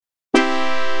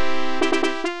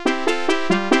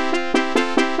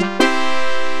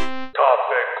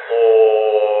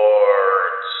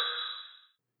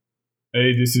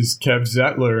Hey, this is Kev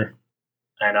Zettler.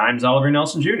 And I'm Oliver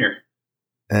Nelson Jr.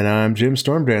 And I'm Jim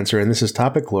Stormdancer, and this is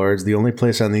Topic Lords, the only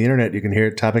place on the internet you can hear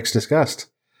topics discussed.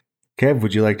 Kev,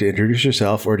 would you like to introduce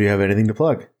yourself, or do you have anything to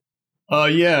plug?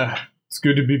 Yeah. It's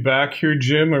good to be back here,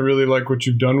 Jim. I really like what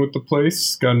you've done with the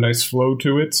place. Got a nice flow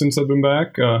to it since I've been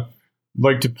back. I'd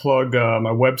like to plug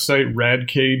my website,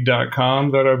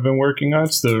 radcade.com, that I've been working on.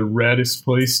 It's the raddest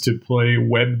place to play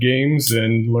web games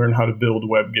and learn how to build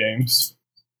web games.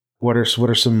 What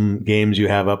are some games you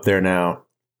have up there now?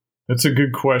 That's a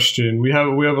good question. We have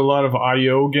a lot of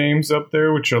IO games up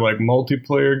there, which are like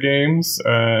multiplayer games,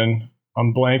 and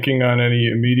I'm blanking on any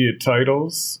immediate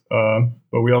titles.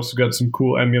 But we also got some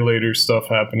cool emulator stuff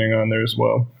happening on there as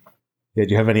well. Yeah, do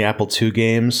you have any Apple II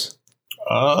games?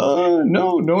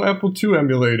 No Apple II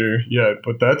emulator yet,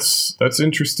 but that's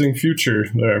interesting future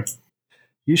there.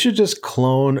 You should just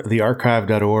clone the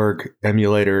archive.org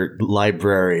emulator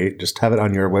library. Just have it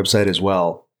on your website as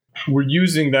well. We're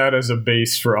using that as a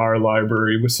base for our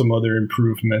library with some other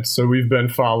improvements. So we've been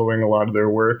following a lot of their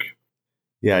work.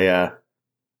 Yeah.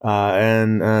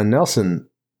 And Nelson,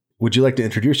 would you like to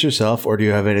introduce yourself, or do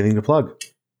you have anything to plug?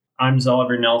 I'm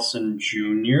Oliver Nelson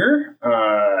Jr.,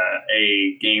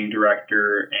 a game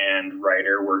director and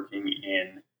writer working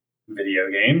in video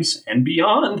games and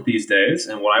beyond these days.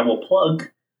 And what I will plug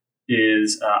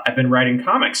is I've been writing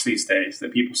comics these days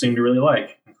that people seem to really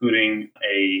like, including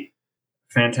a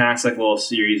fantastic little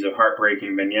series of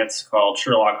heartbreaking vignettes called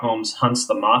Sherlock Holmes Hunts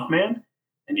the Mothman,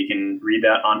 and you can read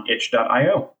that on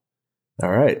itch.io.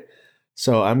 All right.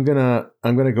 So I'm gonna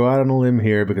go out on a limb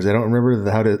here because I don't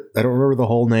remember the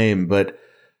whole name, but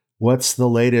what's the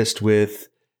latest with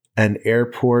an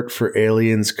airport for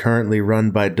aliens currently run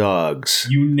by dogs?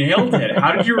 You nailed it.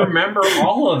 How did you remember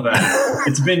all of that?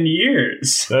 It's been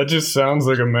years. That just sounds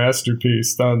like a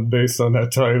masterpiece based on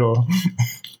that title.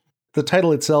 The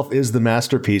title itself is the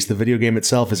masterpiece. The video game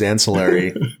itself is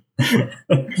ancillary.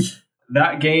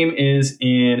 That game is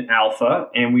in alpha,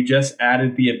 and we just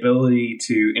added the ability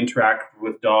to interact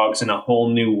with dogs in a whole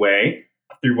new way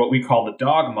through what we call the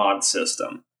dog mod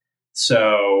system.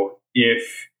 So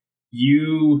if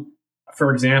you,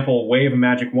 for example, wave a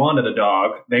magic wand at a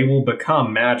dog, they will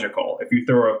become magical. If you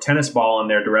throw a tennis ball in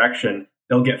their direction,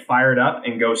 they'll get fired up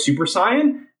and go Super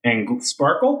Saiyan and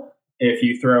sparkle. If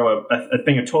you throw a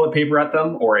thing of toilet paper at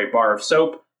them or a bar of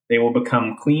soap, they will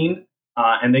become clean.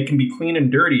 And they can be clean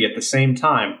and dirty at the same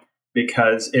time,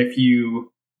 because if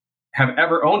you have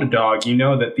ever owned a dog, you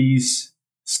know that these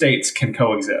states can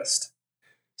coexist.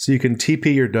 So you can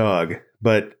TP your dog,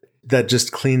 but that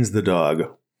just cleans the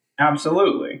dog.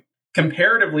 Absolutely.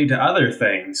 Comparatively to other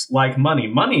things like money.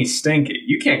 Money's stinky.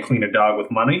 You can't clean a dog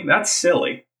with money. That's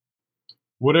silly.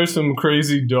 What are some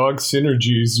crazy dog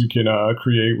synergies you can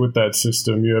create with that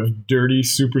system? You have dirty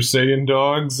Super Saiyan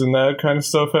dogs and that kind of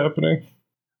stuff happening?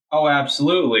 Oh,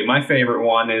 absolutely. My favorite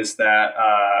one is that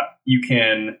you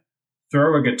can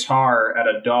throw a guitar at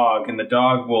a dog, and the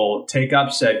dog will take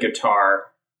up said guitar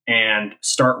and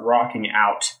start rocking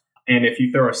out. And if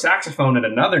you throw a saxophone at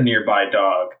another nearby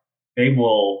dog, they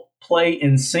will play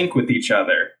in sync with each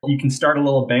other. You can start a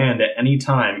little band at any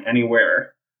time,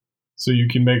 anywhere. So you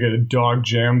can make a dog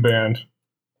jam band.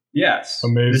 Yes.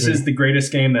 Amazing. This is the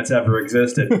greatest game that's ever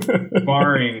existed,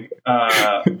 barring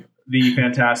the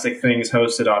fantastic things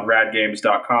hosted on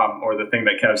radgames.com, or the thing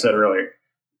that Kev said earlier.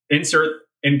 Insert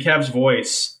in Kev's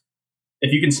voice,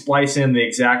 if you can splice in the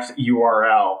exact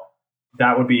URL,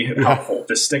 that would be helpful.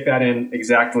 Just stick that in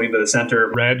exactly to the center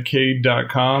of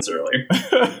radcade.com. Earlier.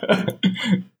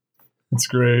 That's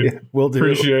great. Yeah, we'll do.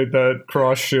 Appreciate that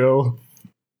cross show.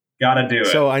 Gotta do it.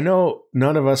 So I know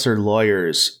none of us are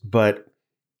lawyers, but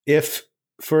if,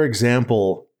 for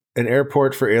example, an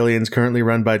airport for aliens currently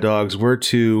run by dogs were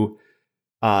to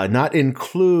not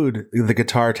include the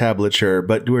guitar tablature,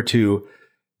 but were to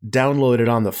download it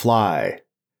on the fly,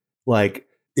 like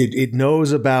it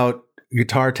knows about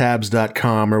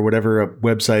guitartabs.com or whatever a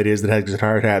website is that has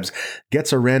guitar tabs,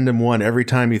 gets a random one every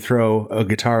time you throw a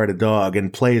guitar at a dog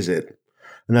and plays it.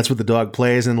 And that's what the dog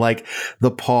plays. And like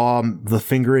the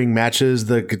fingering matches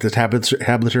the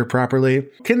tablature properly.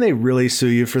 Can they really sue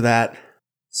you for that?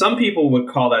 Some people would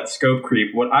call that scope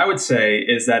creep. What I would say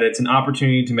is that it's an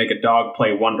opportunity to make a dog play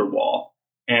Wonderwall.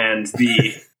 And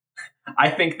I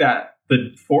think that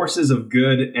the forces of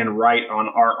good and right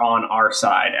are on our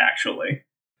side, actually.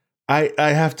 I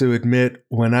have to admit,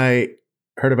 when I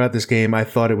heard about this game, I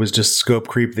thought it was just scope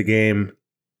creep the game.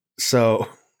 So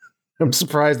I'm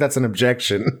surprised that's an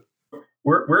objection.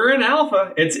 We're in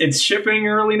alpha. It's shipping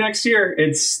early next year.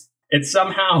 It's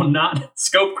somehow not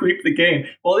scope creep the game.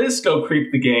 Well, it is scope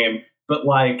creep the game, but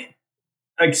like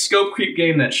like scope creep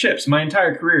game that ships. My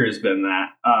entire career has been that.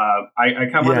 I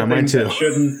come up with things that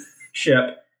shouldn't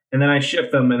ship, and then I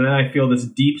ship them, and then I feel this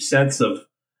deep sense of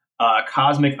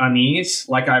cosmic unease,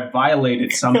 like I've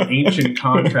violated some ancient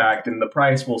contract, and the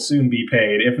price will soon be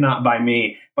paid, if not by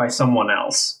me, by someone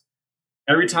else.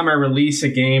 Every time I release a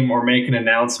game or make an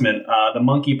announcement, the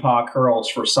monkey paw curls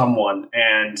for someone,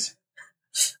 and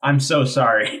I'm so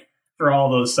sorry for all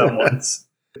those someones.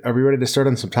 Are we ready to start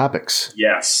on some topics?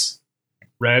 Yes.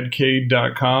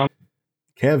 Radcade.com.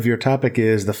 Kev, your topic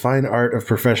is the fine art of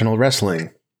professional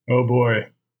wrestling. Oh boy,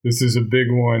 this is a big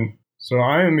one. So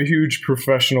I am a huge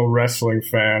professional wrestling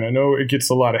fan. I know it gets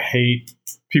a lot of hate.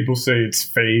 People say it's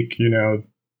fake,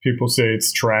 people say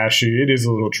it's trashy. It is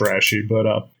a little trashy, but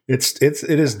it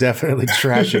is definitely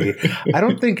trashy. I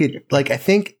don't think it, like, I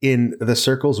think in the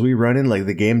circles we run in, like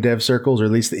the game dev circles, or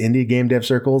at least the indie game dev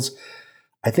circles,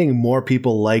 I think more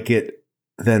people like it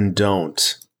than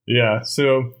don't. Yeah,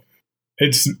 so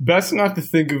it's best not to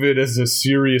think of it as a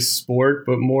serious sport,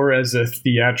 but more as a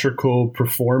theatrical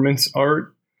performance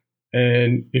art.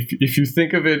 And if you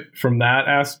think of it from that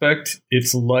aspect,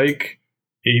 it's like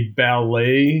a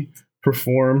ballet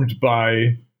performed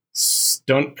by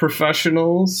stunt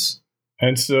professionals.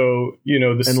 And so,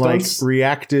 the stunts, like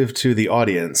reactive to the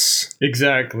audience.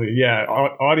 Exactly. Yeah.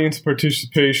 Audience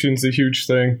participation is a huge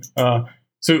thing.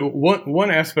 So one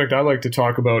aspect I like to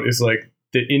talk about is like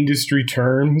the industry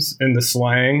terms and the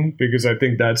slang, because I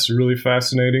think that's really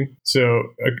fascinating. So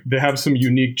they have some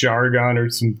unique jargon or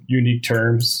some unique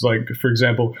terms. Like, for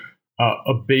example,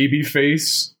 a baby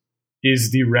face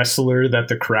is the wrestler that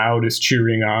the crowd is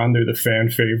cheering on. They're the fan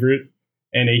favorite.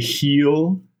 And a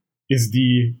heel is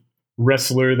the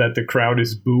wrestler that the crowd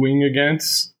is booing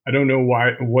against. I don't know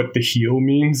what the heel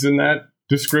means in that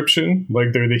description.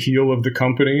 Like, they're the heel of the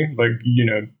company. Like,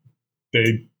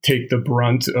 they take the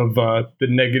brunt of the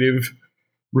negative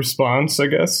response, I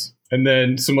guess. And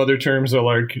then some other terms are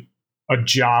like a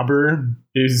jobber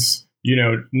is,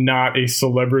 not a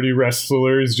celebrity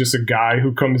wrestler, is just a guy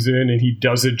who comes in and he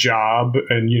does a job,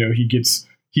 and, he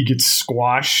gets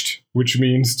squashed, which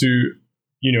means to,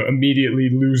 immediately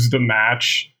lose the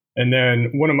match. And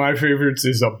then one of my favorites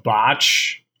is a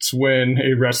botch. It's when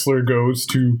a wrestler goes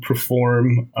to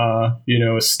perform, a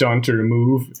stunt or a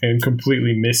move and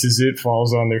completely misses it,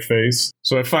 falls on their face.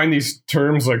 So I find these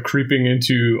terms like creeping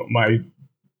into my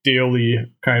daily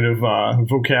kind of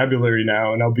vocabulary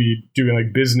now, and I'll be doing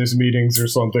like business meetings or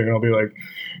something, and I'll be like,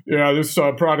 yeah, this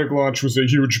product launch was a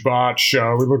huge botch.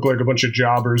 We look like a bunch of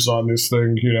jobbers on this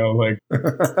thing,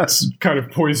 it's kind of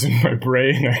poisoned my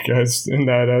brain, I guess, in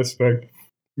that aspect.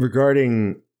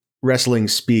 Regarding wrestling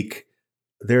speak,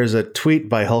 there's a tweet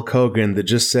by Hulk Hogan that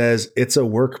just says, "It's a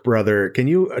work, brother." Can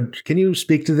you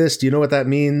speak to this? Do you know what that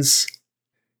means?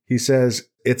 He says,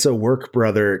 "It's a work,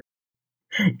 brother."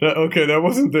 That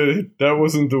wasn't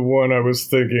the one I was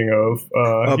thinking of.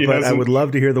 But I would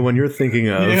love to hear the one you're thinking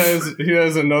of. He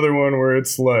has another one where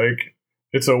it's like,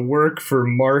 it's a work for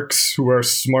marks who are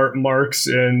smart marks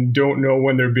and don't know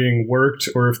when they're being worked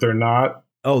or if they're not.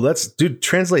 Oh,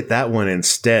 translate that one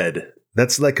instead.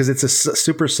 That's like, because it's a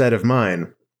superset of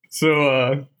mine.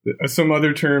 So some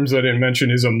other terms I didn't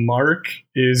mention is a mark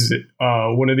is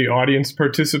one of the audience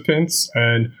participants.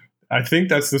 And I think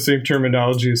that's the same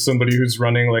terminology as somebody who's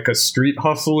running like a street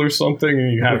hustle or something.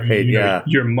 And you have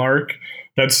your mark.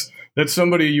 That's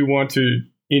somebody you want to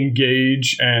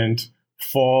engage and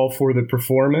fall for the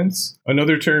performance.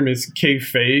 Another term is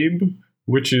kayfabe,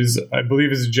 which is, I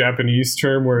believe, is a Japanese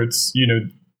term where it's,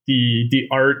 the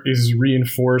art is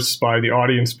reinforced by the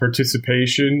audience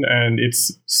participation, and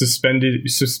it's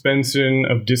suspension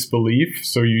of disbelief.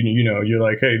 So you're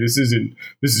like, hey, this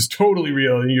is totally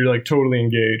real, and you're like totally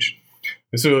engaged.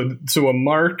 And so a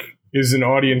mark is an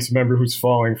audience member who's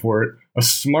falling for it. A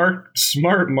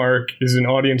smart mark is an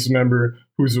audience member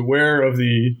who's aware of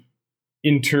the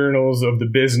internals of the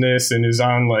business and is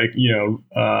on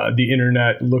the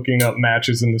internet looking up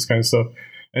matches and this kind of stuff.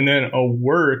 And then a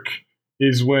work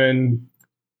is when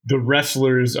the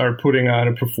wrestlers are putting on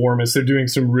a performance. They're doing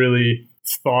some really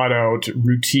thought out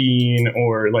routine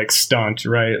or like stunt,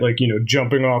 right? Like,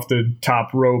 jumping off the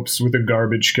top ropes with a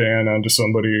garbage can onto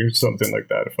somebody or something like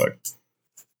that effect.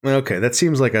 Okay, that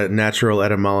seems like a natural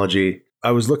etymology.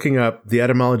 I was looking up the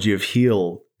etymology of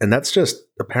heel, and that's just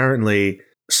apparently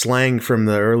slang from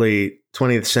the early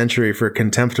 20th century for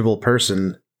contemptible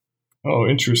person. Oh,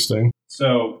 interesting.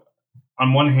 So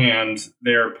on one hand,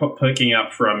 they're picking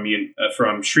up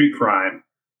from street crime,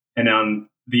 and on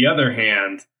the other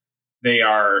hand, they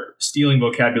are stealing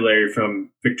vocabulary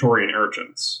from Victorian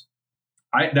urchins.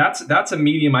 That's a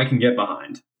medium I can get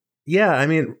behind. Yeah, I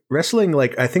mean, wrestling,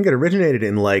 like, I think it originated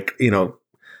in, like,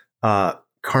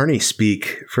 Carney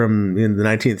speak from in the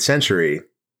 19th century.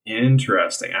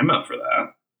 Interesting. I'm up for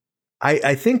that.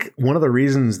 I think one of the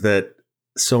reasons that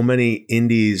so many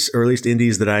indies, or at least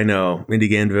indies that I know, indie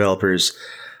game developers,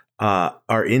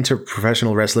 are into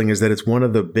professional wrestling is that it's one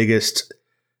of the biggest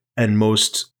and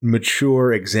most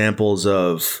mature examples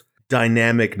of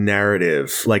dynamic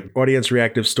narrative, like audience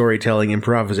reactive storytelling,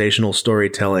 improvisational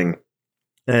storytelling.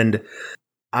 And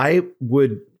I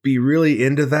would be really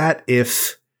into that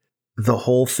if the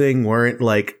whole thing weren't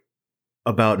like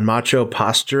about macho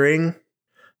posturing.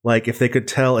 Like if they could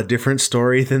tell a different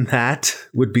story than that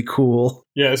would be cool.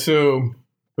 Yeah, so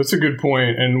that's a good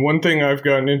point. And one thing I've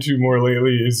gotten into more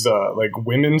lately is like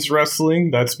women's wrestling.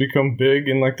 That's become big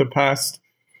in like the past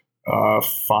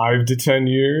 5 to 10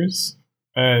 years.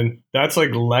 And that's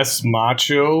like less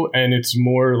macho and it's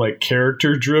more like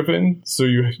character driven. So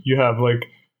you have like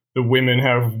the women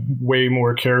have way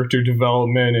more character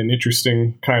development and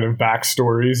interesting kind of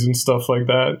backstories and stuff like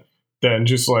that than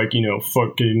just like, you know,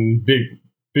 fucking big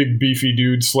beefy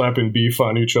dudes slapping beef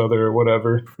on each other or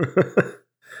whatever.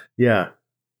 Yeah,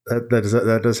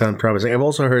 that does sound promising. I've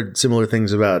also heard similar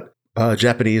things about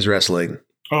Japanese wrestling.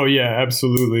 Oh, yeah,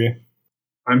 absolutely.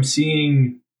 I'm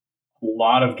seeing a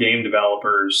lot of game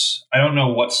developers. I don't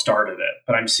know what started it,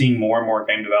 but I'm seeing more and more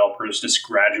game developers just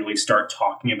gradually start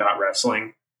talking about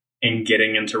wrestling and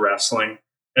getting into wrestling.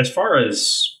 As far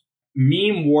as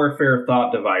meme warfare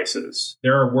thought devices,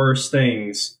 there are worse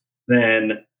things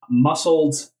than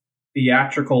muscled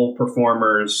theatrical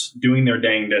performers doing their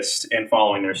dangdest and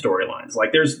following their storylines.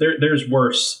 Like there's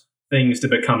worse things to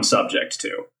become subject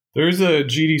to. There's a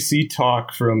GDC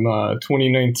talk from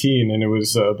 2019, and it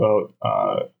was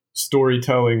about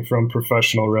storytelling from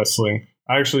professional wrestling.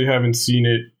 I actually haven't seen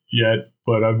it yet,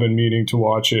 but I've been meaning to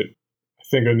watch it. I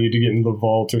think I need to get in the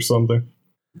vault or something.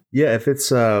 Yeah, if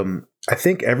it's, I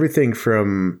think everything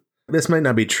from, this might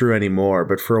not be true anymore,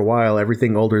 but for a while,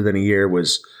 everything older than a year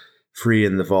was free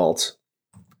in the vault.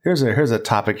 Here's a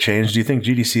topic change. Do you think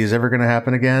GDC is ever going to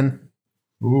happen again?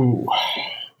 Ooh,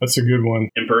 that's a good one.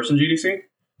 In-person GDC?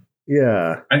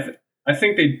 Yeah. I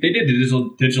think they did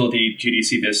the digital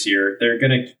GDC this year. They're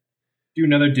going to do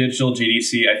another digital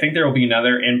GDC. I think there will be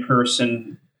another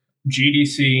in-person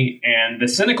GDC. And the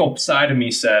cynical side of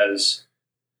me says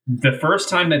the first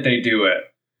time that they do it,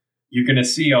 you're going to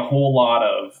see a whole lot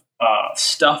of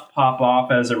stuff pop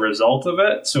off as a result of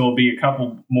it. So it'll be a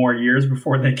couple more years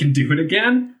before they can do it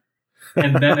again.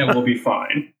 And then it will be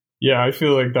fine. Yeah, I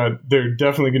feel like that they're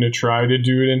definitely going to try to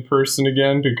do it in person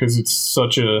again because it's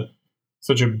such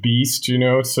a beast, you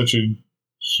know, it's such a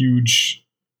huge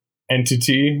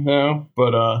entity now.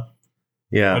 But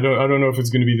yeah, I don't know if it's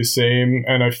going to be the same.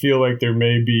 And I feel like there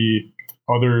may be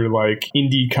other like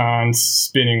indie cons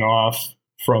spinning off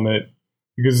from it.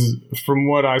 Because from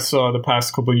what I saw the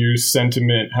past couple of years,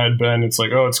 sentiment had been, it's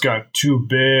like, oh, it's got too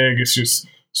big. It's just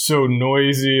so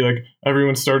noisy. Like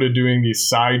everyone started doing these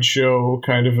sideshow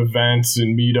kind of events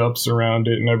and meetups around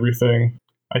it and everything.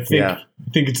 I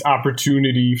think it's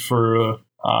opportunity for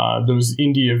those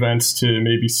indie events to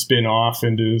maybe spin off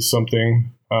into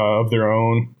something of their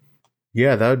own.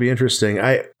 Yeah, that would be interesting.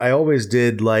 I always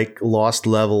did like Lost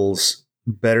Levels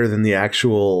better than the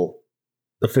actual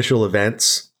official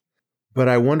events. But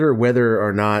I wonder whether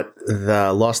or not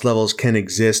the Lost Levels can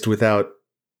exist without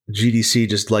GDC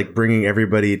just like bringing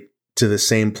everybody to the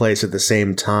same place at the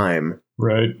same time.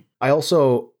 Right. I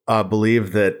also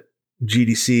believe that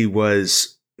GDC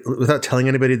was, without telling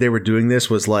anybody they were doing this,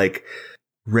 was like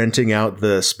renting out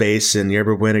the space in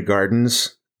Yerba Buena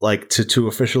Gardens, like to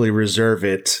officially reserve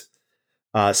it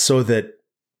so that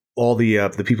all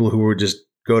the people who were just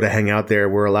go to hang out there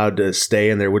were allowed to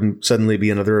stay and there wouldn't suddenly be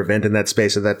another event in that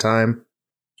space at that time.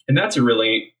 And that's a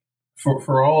really,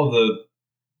 for all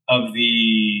of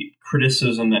the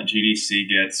criticism that GDC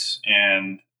gets,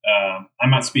 and I'm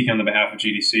not speaking on the behalf of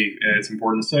GDC, it's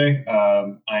important to say,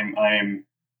 I'm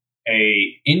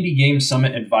a Indie Game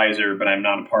Summit advisor, but I'm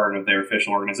not a part of their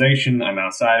official organization. I'm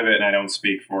outside of it and I don't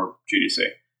speak for GDC.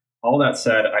 All that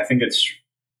said, I think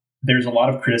there's a lot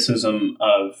of criticism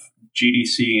of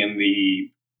GDC and the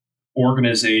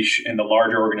organization and the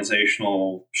larger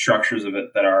organizational structures of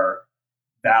it that are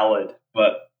valid,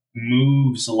 but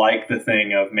moves like the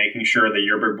thing of making sure the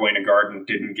Yerba Buena Garden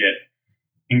didn't get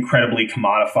incredibly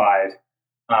commodified,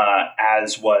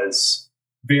 as was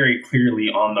very clearly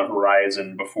on the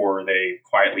horizon before they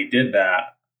quietly did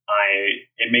that.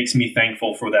 It makes me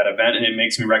thankful for that event, and it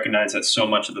makes me recognize that so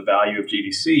much of the value of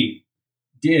GDC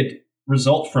did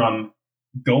result from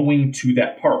going to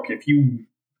that park. If you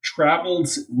traveled,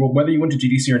 well, whether you went to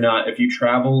GDC or not, if you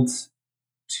traveled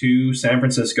to San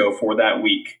Francisco for that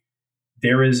week,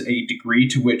 there is a degree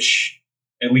to which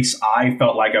at least I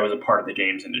felt like I was a part of the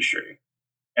games industry.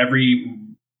 Every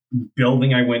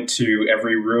building I went to,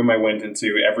 every room I went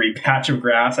into, every patch of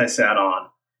grass I sat on,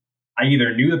 I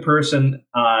either knew the person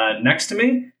next to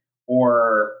me,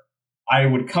 or I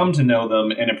would come to know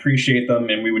them and appreciate them,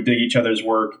 and we would dig each other's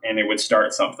work, and it would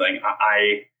start something.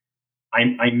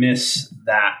 I miss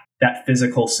that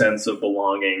physical sense of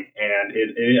belonging, and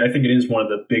I think it is one of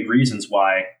the big reasons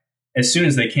why, as soon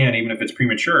as they can, even if it's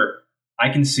premature, I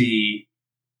can see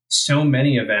so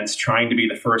many events trying to be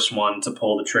the first one to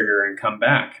pull the trigger and come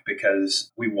back,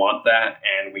 because we want that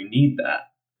and we need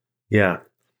that. Yeah.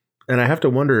 And I have to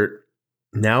wonder,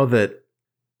 now that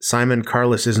Simon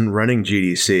Carless isn't running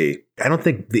GDC, I don't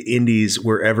think the indies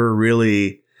were ever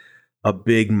really a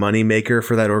big moneymaker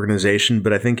for that organization,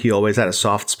 but I think he always had a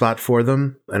soft spot for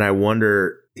them. And I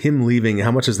wonder, him leaving,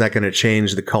 how much is that going to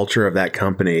change the culture of that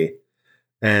company?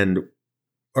 And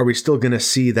are we still going to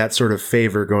see that sort of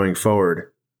favor going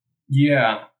forward?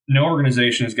 Yeah. No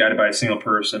organization is guided by a single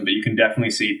person, but you can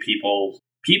definitely see people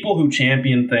who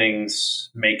champion things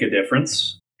make a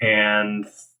difference. And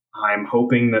I'm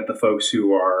hoping that the folks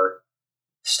who are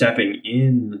stepping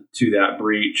into that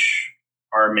breach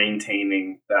are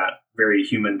maintaining that very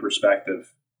human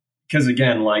perspective. Because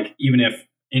again, like, even if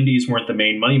indies weren't the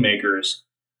main moneymakers,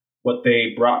 what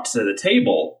they brought to the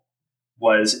table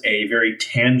was a very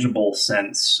tangible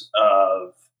sense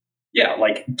of, yeah,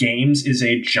 like, games is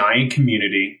a giant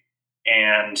community,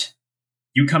 and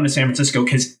you come to San Francisco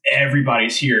because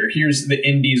everybody's here. Here's the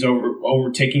indies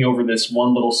over taking over this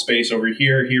one little space over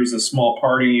here. Here's a small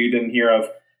party you didn't hear of.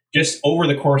 Just over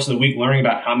the course of the week, learning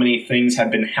about how many things have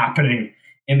been happening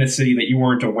in the city that you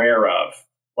weren't aware of.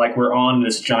 Like, we're on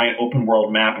this giant open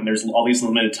world map, and there's all these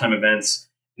limited time events,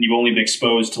 and you've only been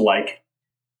exposed to like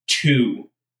 2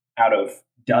 out of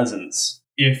dozens.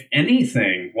 If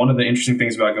anything, one of the interesting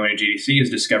things about going to GDC is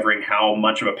discovering how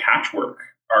much of a patchwork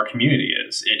our community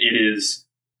is. It is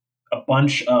a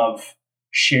bunch of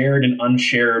shared and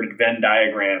unshared Venn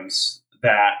diagrams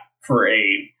that for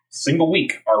a single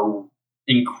week are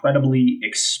incredibly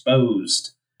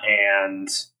exposed and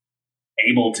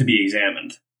able to be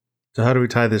examined. So how do we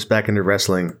tie this back into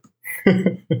wrestling?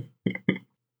 We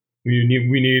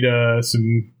need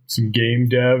some game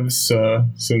devs,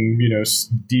 some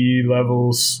D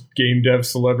levels game dev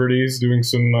celebrities doing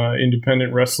some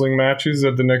independent wrestling matches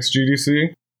at the next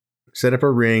GDC. Set up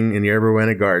a ring in Yerba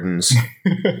Buena Gardens.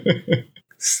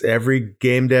 Every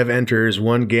game dev enters,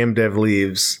 one game dev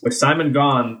leaves. With Simon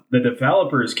gone, the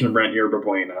developers can rent Yerba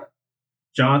Buena.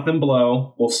 Jonathan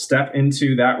Blow will step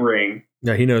into that ring.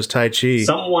 Now he knows Tai Chi.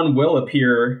 Someone will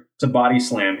appear to body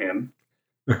slam him.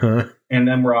 Uh-huh. And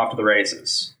then we're off to the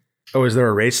races. Oh, is there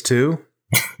a race too?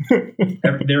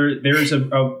 There's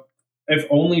if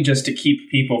only just to keep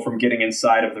people from getting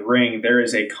inside of the ring, there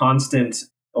is a constant,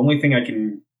 only thing I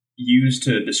can use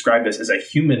to describe this as a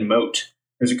human moat.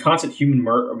 There's a constant human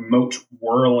moat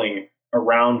whirling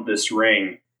around this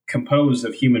ring, composed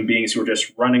of human beings who are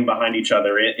just running behind each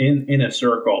other in a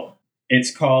circle.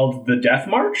 It's called the Death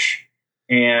March,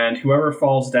 and whoever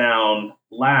falls down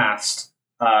last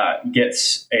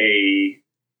gets a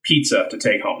pizza to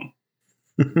take home.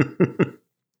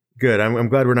 Good. I'm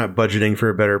glad we're not budgeting for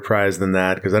a better prize than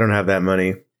that, because I don't have that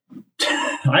money.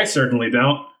 I certainly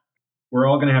don't. We're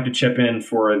all going to have to chip in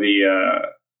for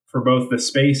for both the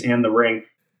space and the ring.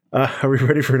 Are we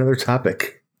ready for another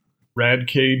topic?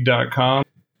 Radcade.com.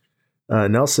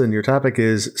 Nelson, your topic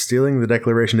is stealing the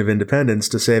Declaration of Independence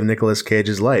to save Nicolas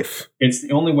Cage's life. It's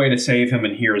the only way to save him,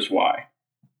 and here's why.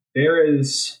 There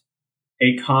is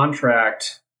a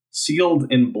contract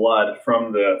sealed in blood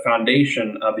from the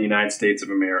foundation of the United States of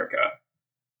America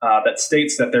that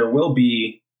states that there will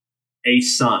be a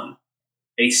son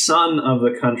of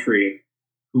the country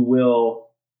who will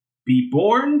be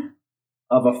born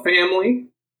of a family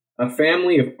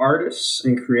of artists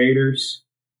and creators.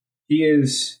 He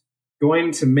is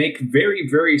going to make very,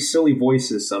 very silly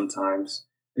voices sometimes,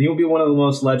 and he will be one of the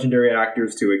most legendary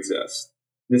actors to exist.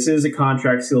 This is a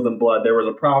contract sealed in blood. There was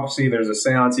a prophecy. There's a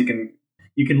seance. You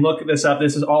can look this up.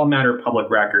 This is all a matter of public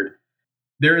record.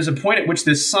 There is a point at which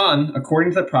this son,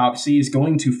 according to the prophecy, is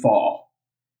going to fall.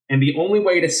 And the only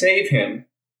way to save him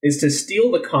is to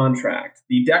steal the contract,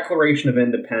 the Declaration of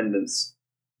Independence,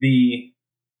 the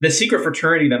secret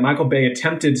fraternity that Michael Bay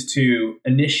attempted to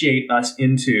initiate us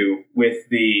into with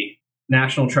the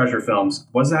National Treasure films.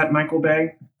 Was that Michael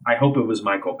Bay? I hope it was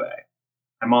Michael Bay.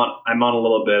 I'm on a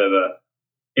little bit of a...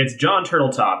 It's John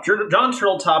Turteltaub. John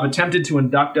Turteltaub attempted to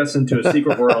induct us into a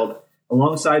secret world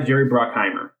alongside Jerry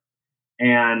Bruckheimer.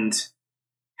 And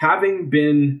having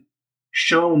been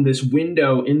shown this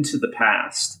window into the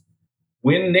past,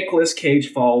 When Nicolas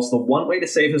Cage falls, the one way to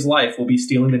save his life will be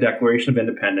stealing the Declaration of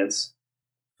Independence,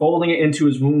 folding it into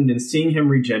his wound, and seeing him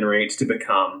regenerate to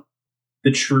become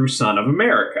the true son of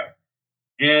America.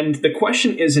 And the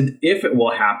question isn't if it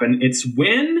will happen, it's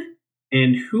when,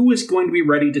 and who is going to be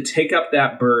ready to take up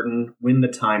that burden when the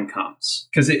time comes.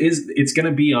 Because it's going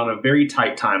to be on a very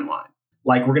tight timeline.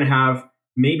 Like, we're going to have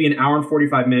maybe an hour and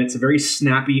 45 minutes, a very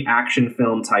snappy action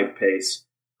film type pace.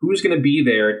 Who's going to be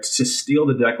there to steal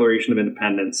the Declaration of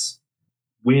Independence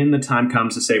when the time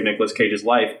comes to save Nicolas Cage's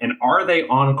life? And are they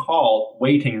on call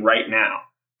waiting right now?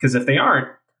 Because if they aren't,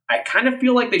 I kind of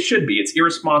feel like they should be. It's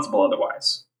irresponsible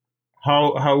otherwise.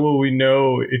 How will we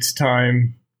know it's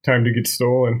time to get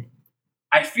stolen?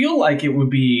 I feel like it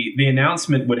would be, the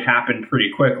announcement would happen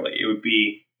pretty quickly. It would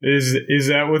be... Is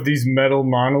that what these metal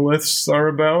monoliths are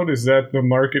about? Is that the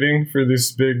marketing for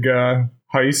this big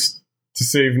heist to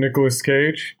save Nicolas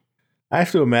Cage? I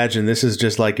have to imagine this is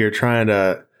just like you're trying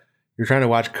to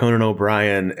watch Conan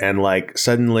O'Brien, and like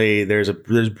suddenly there's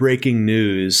breaking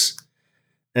news,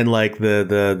 and like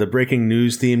the breaking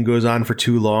news theme goes on for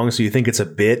too long, so you think it's a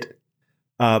bit,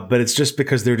 but it's just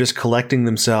because they're just collecting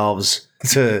themselves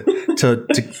to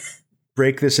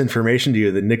break this information to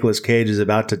you that Nicolas Cage is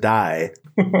about to die.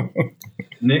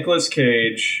 Nicolas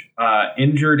Cage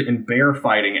injured in bear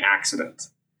fighting accident.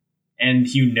 And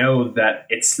you know that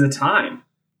it's the time.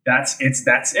 That's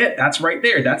it. That's right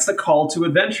there. That's the call to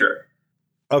adventure.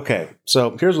 Okay,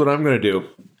 so here's what I'm going to do.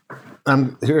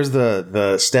 Here's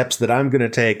the steps that I'm going to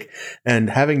take.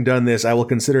 And having done this, I will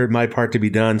consider my part to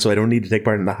be done, so I don't need to take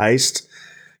part in the heist,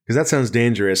 because that sounds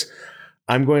dangerous.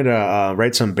 I'm going to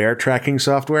write some bear tracking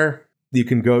software. You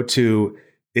can go to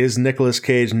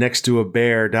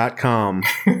isNicolasCageNextToABear.com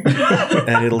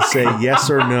and it'll say yes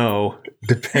or no,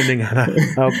 depending on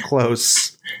how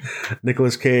close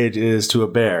Nicolas Cage is to a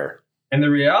bear. And the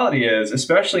reality is,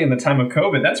 especially in the time of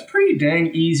COVID, that's pretty dang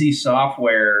easy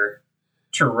software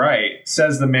to write,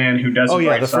 says the man who doesn't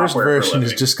write software. The first version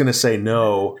is just going to say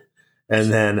no,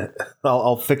 and then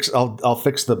I'll fix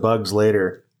the bugs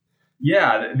later.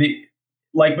 Yeah,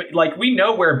 Like we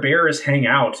know where bears hang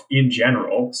out in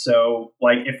general. So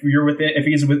like if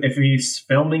he's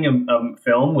filming a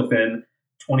film within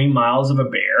 20 miles of a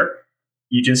bear,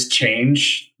 you just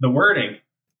change the wording.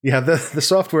 Yeah, the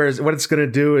software is what it's going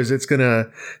to do is it's going to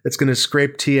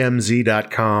scrape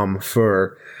TMZ.com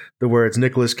for the words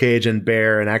Nicolas Cage and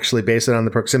bear and actually base it on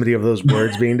the proximity of those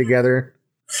words being together.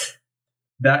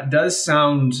 That does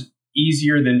sound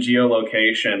easier than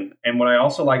geolocation. And what I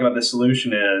also like about this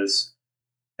solution is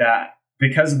that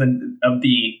because of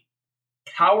the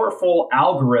powerful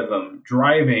algorithm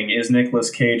driving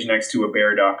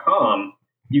isNicolasCageNextToABear.com,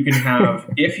 you can have,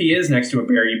 if he is next to a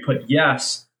bear, you put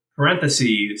yes,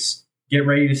 parentheses, get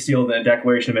ready to steal the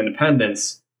Declaration of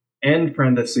Independence, end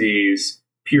parentheses,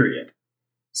 period.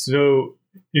 So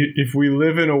if we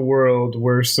live in a world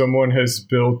where someone has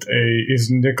built a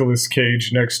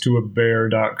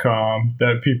isNicolasCageNextToABear.com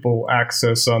that people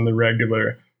access on the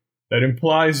regular, that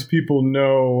implies people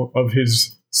know of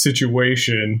his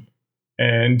situation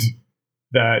and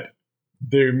that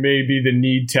there may be the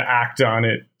need to act on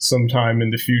it sometime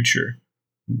in the future.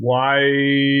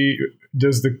 Why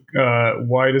does the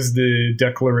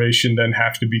Declaration then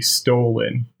have to be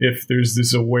stolen if there's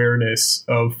this awareness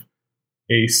of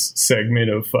a segment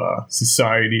of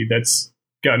society that's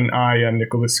got an eye on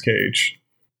Nicolas Cage?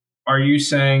 Are you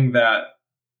saying that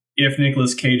if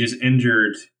Nicolas Cage is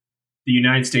injured, the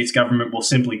United States government will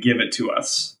simply give it to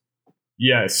us?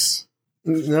 Yes.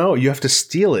 No, you have to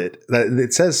steal it.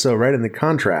 It says so right in the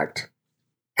contract.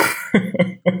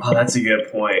 Oh, that's a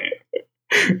good point.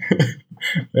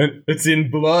 It's in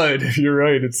blood. You're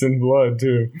right. It's in blood,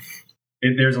 too.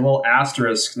 There's a little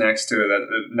asterisk next to it,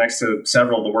 next to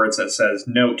several of the words that says,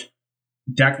 note,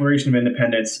 Declaration of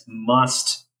Independence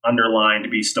must underline to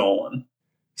be stolen.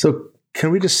 So can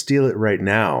we just steal it right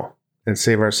now and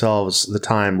save ourselves the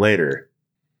time later?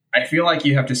 I feel like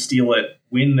you have to steal it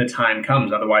when the time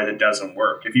comes, otherwise it doesn't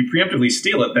work. If you preemptively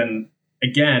steal it, then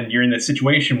again, you're in the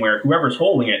situation where whoever's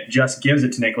holding it just gives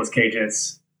it to Nicolas Cage. And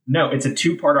it's a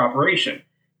two-part operation.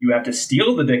 You have to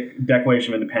steal the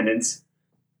Declaration of Independence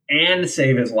and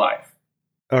save his life.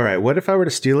 All right, what if I were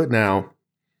to steal it now,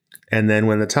 and then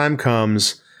when the time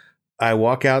comes, I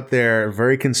walk out there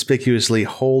very conspicuously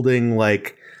holding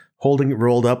it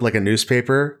rolled up like a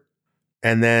newspaper,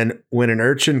 and then when an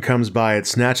urchin comes by, it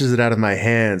snatches it out of my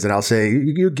hands, and I'll say,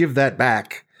 you give that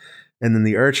back. And then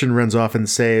the urchin runs off and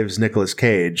saves Nicolas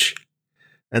Cage.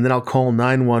 And then I'll call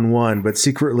 911, but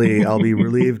secretly I'll be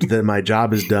relieved that my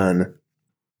job is done.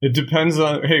 It depends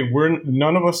on, hey,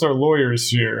 none of us are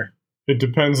lawyers here. it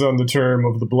depends on the term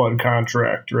of the blood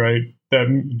contract, right?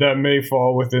 That may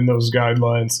fall within those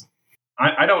guidelines.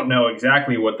 I don't know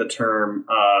exactly what the term,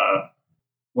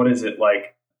 what is it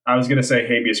like? I was going to say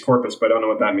habeas corpus, but I don't know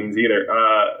what that means either.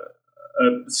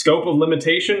 Scope of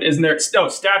limitation? Isn't there? No,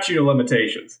 statute of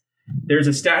limitations. There's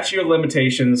a statute of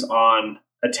limitations on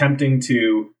attempting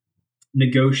to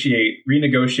renegotiate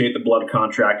the blood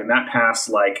contract, and that passed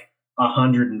like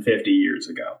 150 years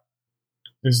ago.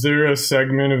 Is there a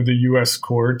segment of the U.S.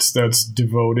 courts that's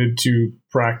devoted to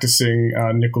practicing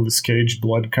Nicolas Cage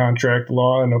blood contract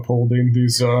law and upholding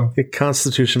these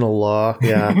constitutional law?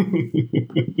 Yeah.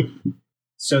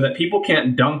 So that people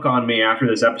can't dunk on me after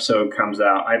this episode comes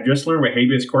out, I've just learned what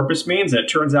habeas corpus means, and it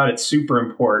turns out it's super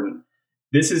important.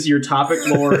 This is your Topic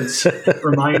Lords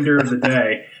reminder of the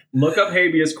day. Look up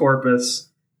habeas corpus.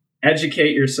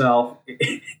 Educate yourself.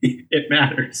 It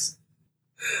matters.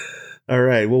 All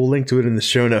right. Well, we'll link to it in the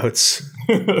show notes.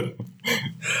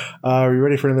 Are you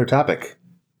ready for another topic?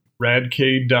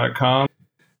 Radcade.com.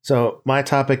 So my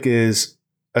topic is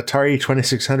Atari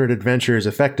 2600 Adventure's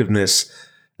effectiveness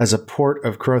as a port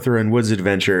of Crowther and Wood's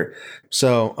Adventure.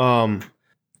 So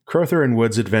Crowther and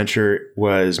Wood's Adventure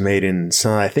was made in,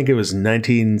 I think it was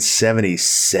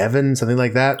 1977, something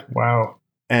like that. Wow.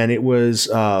 And it was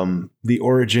the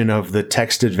origin of the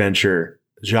text adventure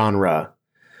genre,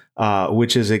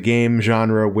 which is a game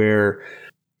genre where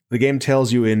the game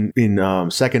tells you in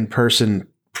second person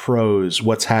prose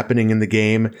what's happening in the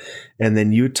game, and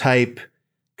then you type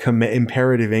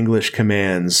imperative English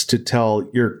commands to tell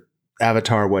your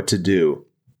avatar what to do.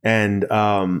 And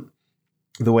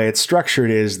the way it's structured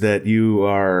is that you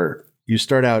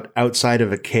start out outside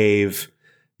of a cave.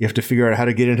 You have to figure out how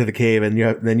to get into the cave, and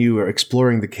then you are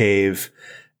exploring the cave,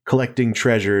 collecting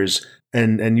treasures,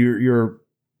 and your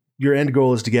end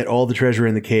goal is to get all the treasure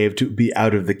in the cave to be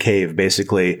out of the cave,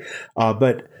 basically.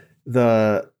 But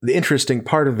the interesting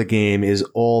part of the game is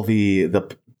all the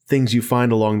things you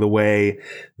find along the way,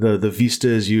 the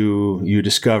vistas you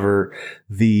discover,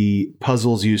 the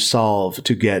puzzles you solve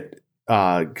to get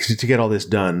all this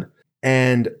done.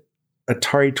 And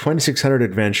Atari 2600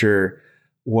 Adventure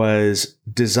was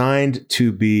designed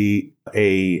to be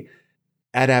a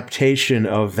adaptation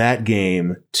of that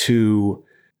game to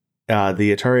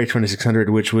the Atari 2600,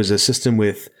 which was a system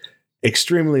with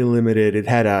extremely limited. It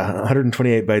had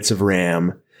 128 bytes of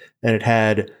RAM, and it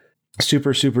had super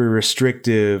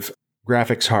restrictive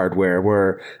graphics hardware,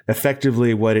 where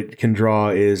effectively what it can draw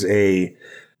is a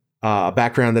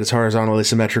background that is horizontally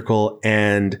symmetrical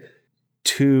and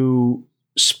two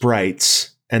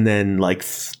sprites, and then like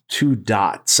two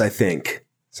dots, I think,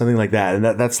 something like that. And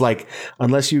that's like,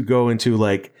 unless you go into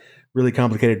like really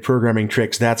complicated programming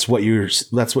tricks, that's what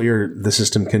the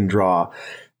system can draw.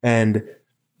 And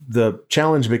the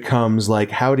challenge becomes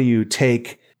like, how do you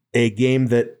take a game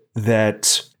that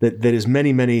is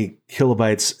many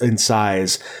kilobytes in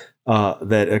size,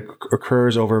 that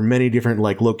occurs over many different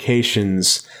like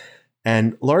locations,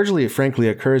 and largely, frankly,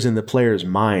 occurs in the player's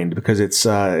mind, because it's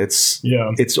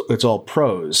all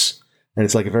prose, and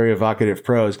it's like a very evocative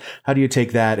prose. How do you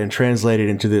take that and translate it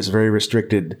into this very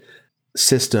restricted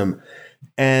system?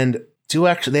 And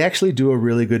they actually do a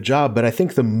really good job. But I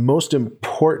think the most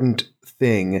important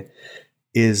thing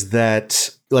is that,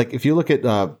 like, if you look at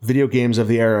video games of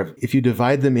the era, if you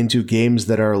divide them into games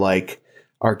that are like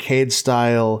arcade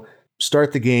style,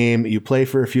 start the game, you play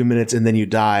for a few minutes, and then you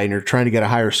die, and you're trying to get a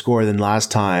higher score than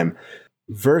last time,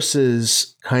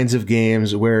 versus kinds of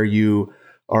games where you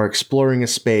are exploring a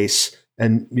space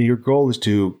and your goal is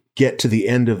to get to the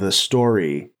end of the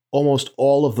story. Almost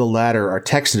all of the latter are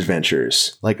text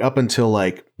adventures, like up until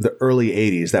like the early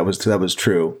 80s. That was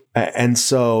true. And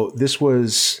so this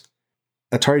was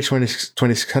Atari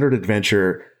 2600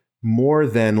 Adventure more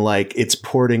than like its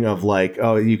porting of like,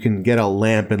 oh, you can get a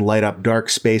lamp and light up dark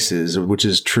spaces, which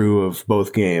is true of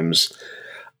both games.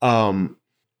 What's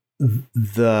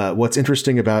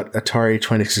interesting about Atari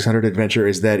 2600 Adventure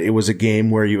is that it was a game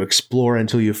where you explore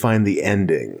until you find the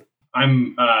ending.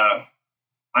 I'm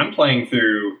playing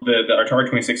through the Atari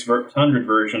 2600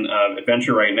 version of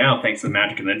Adventure right now, thanks to the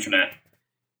magic of the internet.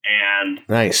 And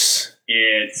nice.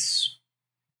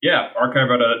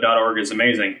 archive.org is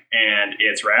amazing, and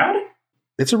it's rad.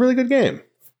 It's a really good game.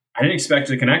 I didn't expect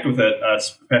to connect with it,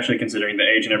 especially considering the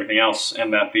age and everything else,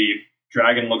 and that the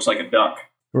dragon looks like a duck.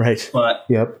 Right. But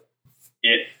yep,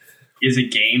 it is a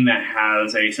game that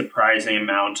has a surprising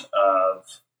amount of...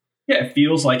 Yeah, it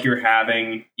feels like you're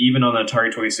having, even on the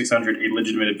Atari 2600, a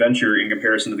legitimate adventure in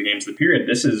comparison to the games of the period.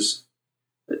 This is,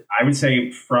 I would say,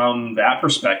 from that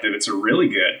perspective, it's a really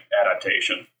good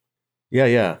adaptation.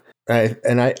 Yeah. I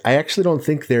actually don't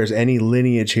think there's any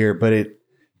lineage here, but it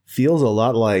feels a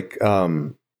lot like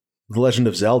The Legend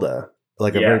of Zelda,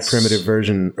 like a very primitive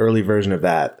version, early version of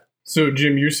that. So,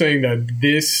 Jim, you're saying that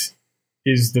this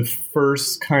is the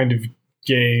first kind of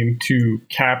game to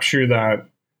capture that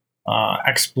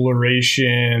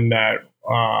exploration, that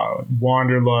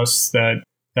wanderlust, that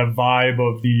vibe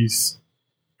of these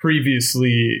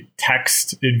previously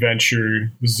text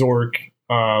adventure Zork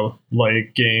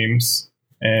like games,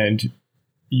 and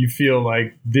you feel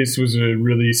like this was a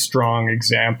really strong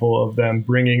example of them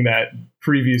bringing that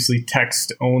previously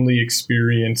text only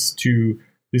experience to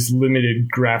this limited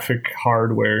graphic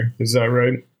hardware. Is that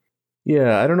right?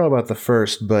 Yeah, I don't know about the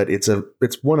first, but it's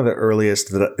one of the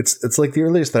earliest that it's like the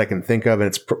earliest that I can think of,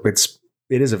 and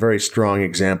it is a very strong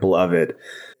example of it.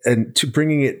 And to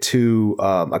bringing it to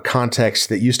a context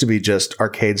that used to be just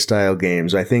arcade style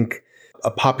games, I think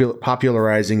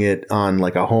popularizing it on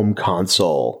like a home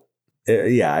console.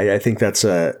 I think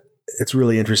it's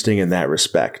really interesting in that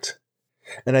respect.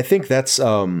 And I think that's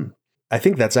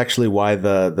actually why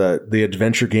the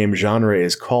adventure game genre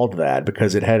is called that,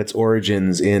 because it had its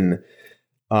origins in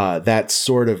that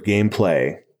sort of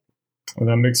gameplay. Well,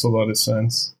 that makes a lot of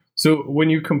sense. So when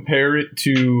you compare it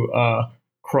to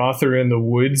Crother in the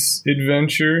Woods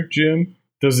adventure, Jim,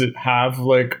 does it have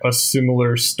like a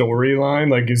similar storyline?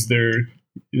 Like, is there,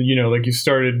 like you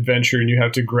start an adventure and you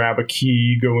have to grab a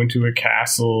key, go into a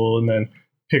castle, and then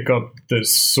pick up the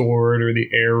sword or the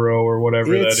arrow or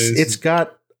whatever that is? It's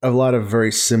got a lot of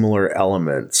very similar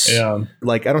elements. Yeah.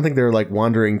 Like, I don't think they're like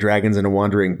wandering dragons and a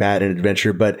wandering bat in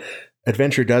Adventure, but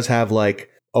Adventure does have like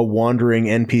a wandering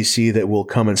NPC that will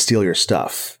come and steal your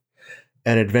stuff.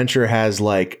 And Adventure has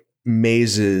like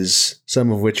mazes,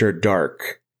 some of which are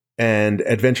dark. And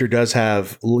Adventure does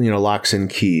have, locks and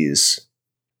keys.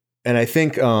 And I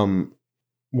think one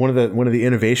of the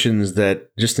innovations that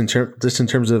just in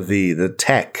terms of the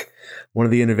tech, one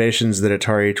of the innovations that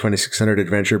Atari 2600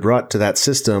 Adventure brought to that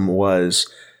system was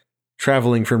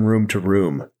traveling from room to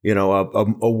room,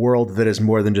 a world that is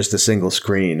more than just a single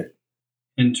screen.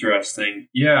 Interesting.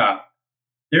 Yeah.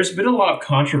 There's been a lot of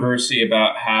controversy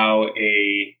about how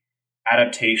a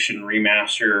adaptation,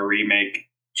 remaster, or remake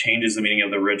changes the meaning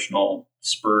of the original,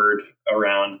 spurred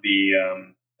around the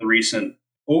recent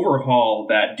overhaul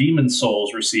that Demon's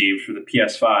Souls received for the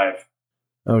PS5.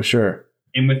 Oh, sure.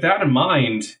 And with that in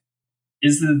mind,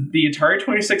 is the Atari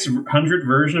 2600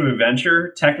 version of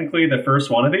Adventure technically the first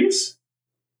one of these?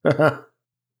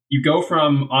 You go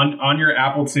from on your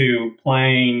Apple II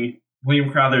playing William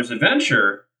Crowther's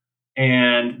Adventure,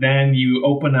 and then you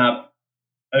open up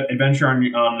Adventure on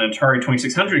an Atari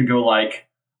 2600 and go like,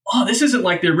 oh, this isn't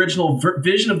like the original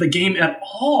vision of the game at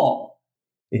all.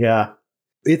 Yeah,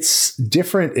 it's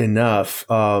different enough.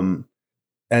 And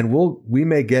we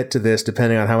may get to this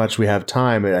depending on how much we have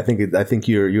time. I think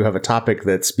you have a topic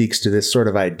that speaks to this sort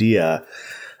of idea.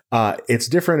 It's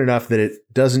different enough that it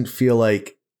doesn't feel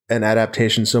like an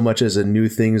adaptation so much as a new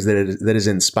things that is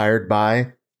inspired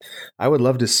by. I would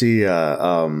love to see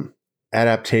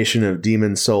adaptation of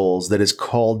Demon's Souls that is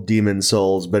called Demon's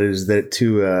Souls, but is that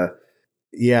to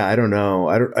I don't know.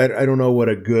 I don't know what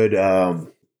a good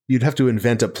you'd have to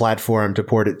invent a platform to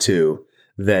port it to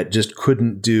that just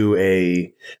couldn't do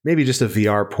maybe just a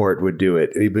VR port would do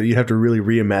it, but you'd have to really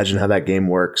reimagine how that game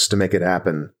works to make it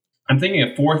happen. I'm thinking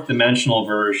a fourth dimensional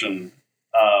version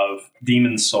of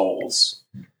Demon's Souls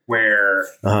where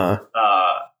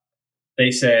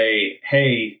they say,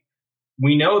 hey,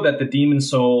 we know that the Demon's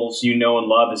Souls you know and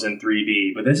love is in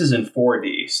 3D, but this is in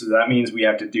 4D, so that means we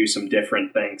have to do some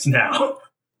different things now.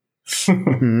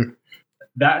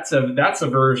 That's a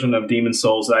version of Demon's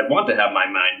Souls that I'd want to have my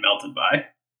mind melted by.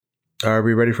 Are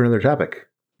we ready for another topic?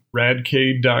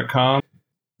 Radcade.com.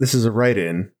 This is a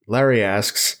write-in. Larry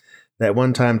asks, that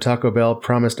one time Taco Bell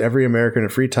promised every American a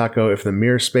free taco if the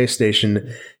Mir space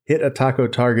station hit a taco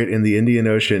target in the Indian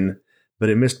Ocean, but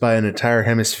it missed by an entire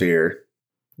hemisphere.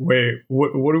 Wait,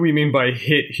 what do we mean by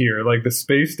hit here? Like the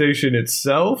space station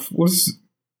itself was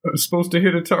supposed to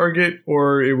hit a target,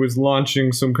 or it was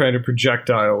launching some kind of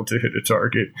projectile to hit a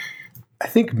target? I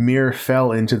think Mir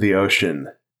fell into the ocean.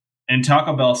 And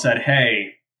Taco Bell said,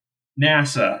 hey,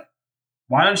 NASA,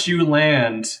 why don't you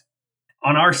land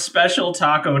on our special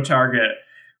taco target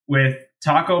with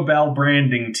Taco Bell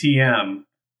branding TM?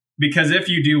 Because if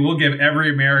you do, we'll give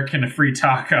every American a free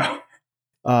taco.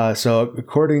 So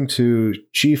according to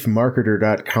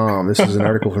chiefmarketer.com, this is an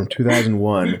article from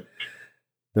 2001.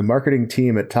 The marketing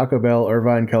team at Taco Bell,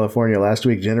 Irvine, California, last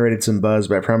week generated some buzz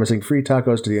by promising free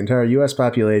tacos to the entire U.S.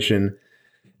 population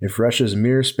if Russia's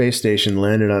Mir space station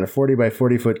landed on a 40 by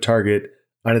 40 foot target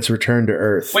on its return to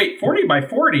Earth. Wait, 40 by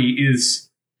 40 is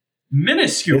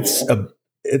minuscule.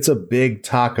 It's a big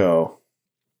taco.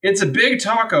 It's a big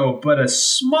taco, but a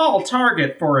small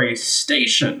target for a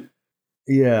station.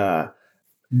 Yeah.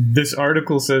 This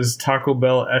article says Taco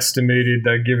Bell estimated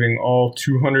that giving all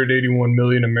 281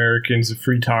 million Americans a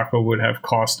free taco would have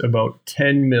cost about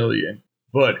 $10 million.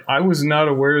 But I was not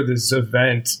aware of this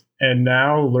event, and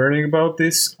now learning about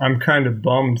this, I'm kind of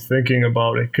bummed thinking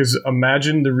about it, because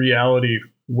imagine the reality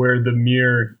where the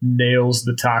Mirror nails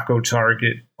the taco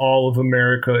target. All of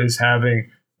America is having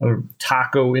a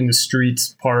taco in the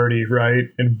streets party, right?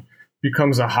 And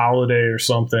becomes a holiday or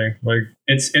something. Like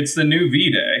it's the new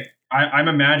V-Day. I'm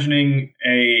imagining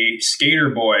a skater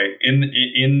boy in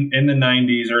the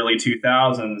 90s, early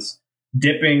 2000s,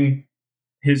 dipping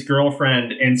his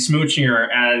girlfriend and smooching her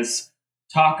as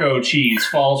taco cheese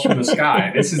falls from the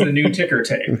sky. This is the new ticker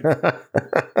tape.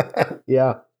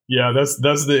 Yeah. Yeah,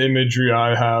 that's the imagery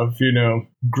I have,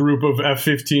 group of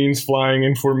F-15s flying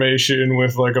in formation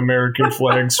with like American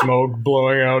flag smoke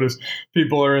blowing out as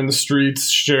people are in the streets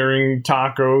sharing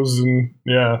tacos, and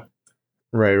yeah.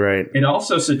 Right. It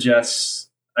also suggests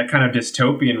a kind of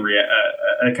dystopian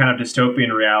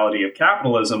reality of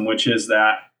capitalism, which is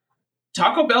that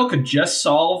Taco Bell could just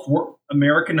solve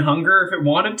American hunger if it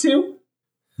wanted to.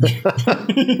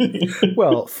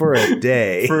 Well, for a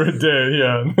day. For a day,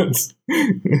 yeah.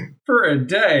 For a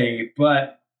day,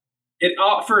 but it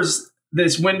offers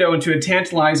this window into a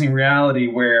tantalizing reality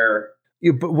where...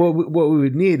 Yeah, but what we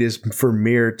would need is for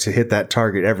Mir to hit that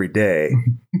target every day.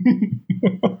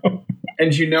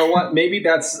 And you know what? Maybe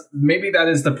that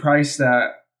is the price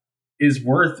that is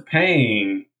worth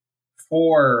paying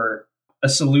for a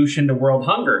solution to world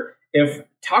hunger. If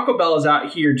Taco Bell is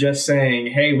out here just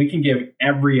saying, hey, we can give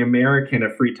every American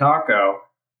a free taco,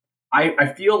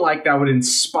 I feel like that would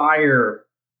inspire,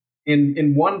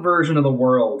 in one version of the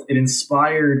world, it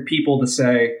inspired people to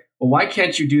say, well, why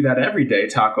can't you do that every day,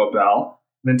 Taco Bell?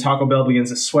 And then Taco Bell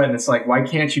begins to sweat, and it's like, why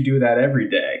can't you do that every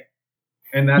day?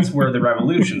 And that's where the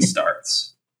revolution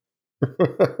starts.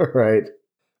 Right.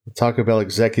 Taco Bell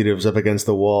executives up against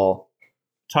the wall.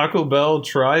 Taco Bell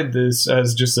tried this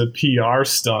as just a PR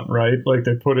stunt, right? Like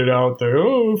they put it out there,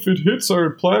 oh, if it hits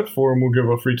our platform, we'll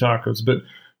give out free tacos. But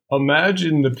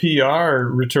imagine the PR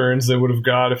returns they would have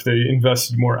got if they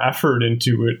invested more effort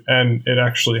into it and it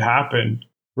actually happened.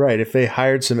 Right. If they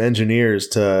hired some engineers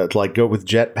to like go with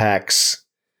jetpacks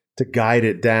to guide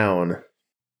it down.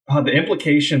 The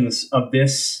implications of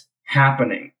this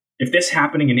happening, if this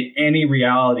happening in any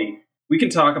reality, we can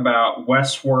talk about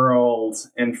Westworld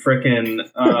and frickin'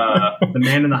 The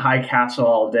Man in the High Castle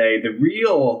all day. The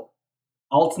real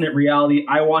alternate reality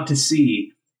I want to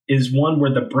see is one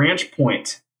where the branch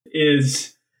point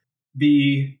is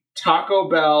the Taco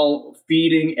Bell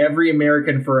feeding every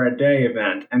American for a day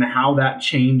event and how that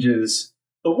changes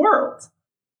the world.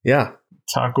 Yeah.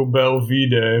 Taco Bell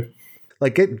V-Day.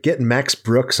 Like, get Max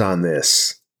Brooks on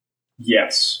this.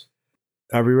 Yes.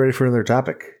 Are we ready for another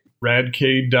topic?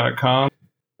 Radcade.com.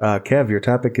 Kev, your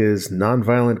topic is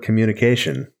nonviolent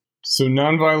communication. So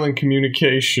nonviolent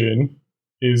communication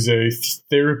is a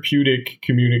therapeutic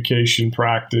communication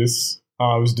practice.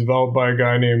 It was developed by a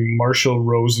guy named Marshall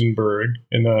Rosenberg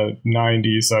in the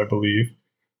 90s, I believe.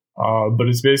 But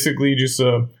it's basically just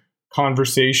a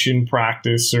conversation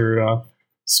practice or a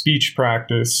speech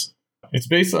practice. It's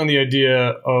based on the idea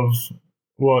of,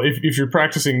 well, if you're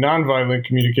practicing nonviolent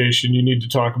communication, you need to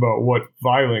talk about what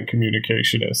violent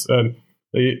communication is. And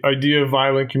the idea of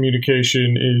violent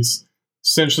communication is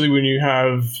essentially when you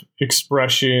have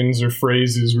expressions or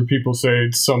phrases where people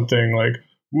say something like,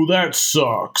 well, that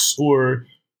sucks, or,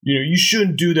 you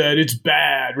shouldn't do that, it's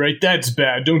bad, right? That's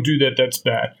bad, don't do that, that's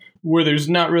bad. Where there's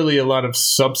not really a lot of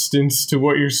substance to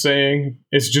what you're saying.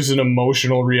 It's just an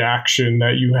emotional reaction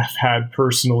that you have had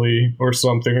personally or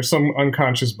something, or some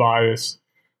unconscious bias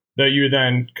that you're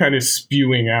then kind of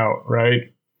spewing out,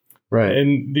 right? Right.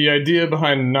 And the idea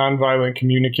behind nonviolent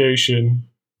communication,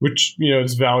 which,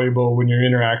 is valuable when you're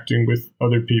interacting with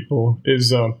other people,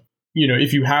 is,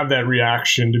 if you have that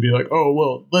reaction to be like, oh,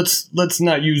 well, let's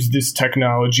not use this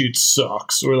technology, it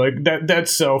sucks, or like that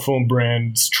cell phone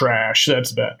brand's trash,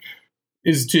 that's bad,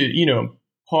 is to,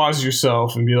 pause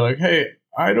yourself and be like, hey,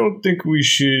 I don't think we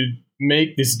should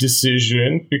make this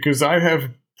decision because I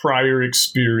have prior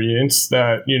experience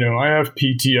that, I have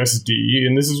PTSD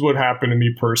and this is what happened to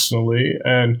me personally.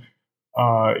 And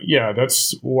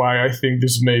that's why I think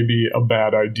this may be a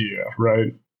bad idea,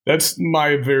 right? That's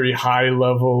my very high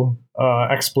level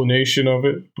explanation of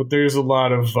it. But there's a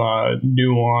lot of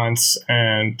nuance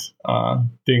and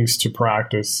things to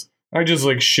practice. I just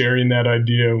like sharing that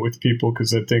idea with people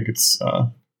because I think it's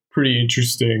pretty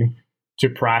interesting to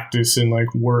practice in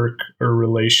like work or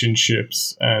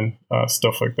relationships and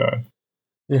stuff like that.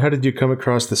 How did you come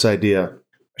across this idea?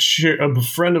 A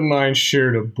friend of mine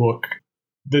shared a book.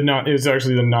 It was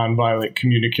actually the Nonviolent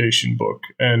Communication book,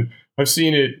 and I've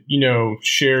seen it,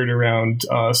 shared around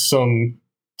some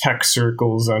tech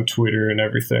circles on Twitter and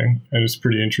everything, and it's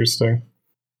pretty interesting.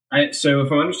 So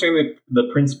if I'm understanding the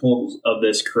principles of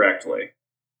this correctly,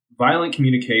 violent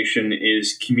communication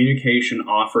is communication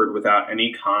offered without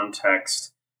any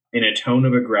context, in a tone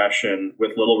of aggression,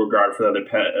 with little regard for the other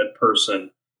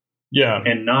person. Yeah.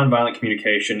 And nonviolent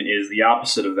communication is the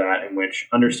opposite of that, in which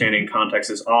understanding context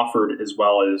is offered, as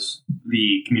well as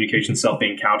the communication itself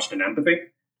being couched in empathy.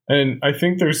 And I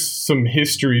think there's some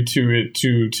history to it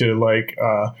too, to like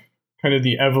kind of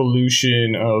the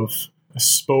evolution of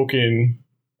spoken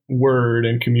word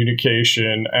and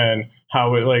communication, and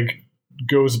how it like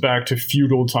goes back to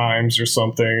feudal times or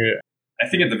something. I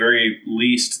think at the very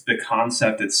least, the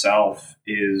concept itself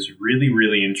is really,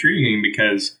 really intriguing,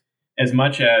 because as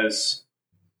much as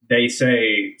they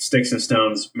say sticks and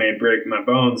stones may break my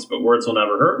bones, but words will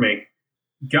never hurt me,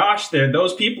 gosh,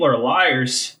 those people are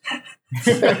liars.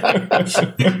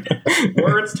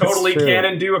 Words totally can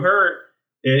and do hurt.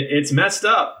 It's messed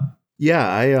up. Yeah,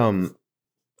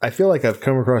 I feel like I've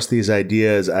come across these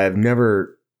ideas. I've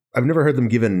never heard them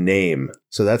given a name,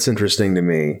 so that's interesting to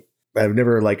me. I've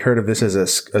never like heard of this as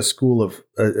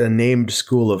a named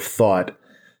school of thought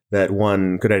that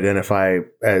one could identify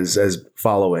as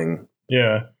following.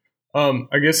 Yeah.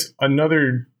 I guess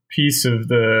another piece of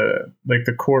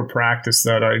the core practice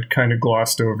that I kind of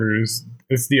glossed over is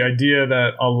the idea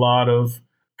that a lot of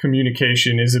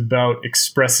communication is about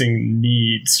expressing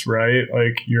needs, right?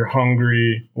 Like you're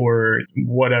hungry, or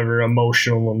whatever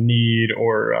emotional need,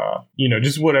 or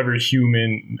just whatever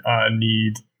human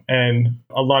need. And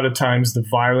a lot of times the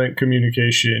violent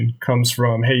communication comes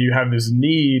from, hey, you have this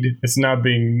need, it's not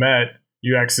being met,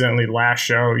 you accidentally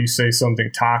lash out, you say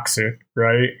something toxic,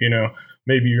 right?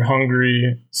 Maybe you're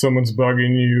hungry, someone's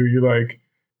bugging you,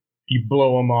 you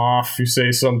blow them off, you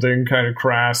say something kind of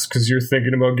crass because you're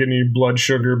thinking about getting your blood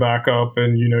sugar back up,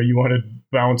 and you want to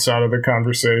bounce out of the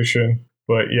conversation.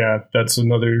 But yeah, that's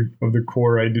another of the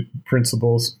core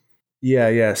principles.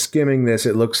 Yeah. Skimming this,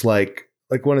 it looks like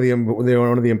one of the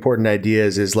important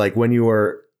ideas is like when you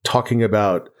are talking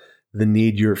about the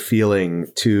need you're feeling,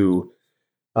 to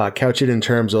couch it in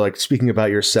terms of like speaking about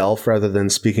yourself rather than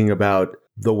speaking about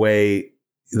the way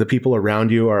the people around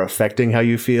you are affecting how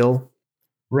you feel.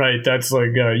 Right. That's like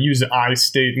use I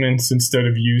statements instead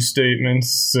of you statements.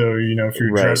 So, if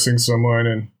you're addressing someone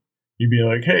and you'd be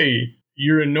like, hey,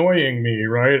 you're annoying me,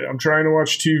 right? I'm trying to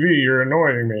watch TV. You're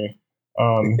annoying me.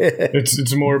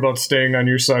 It's more about staying on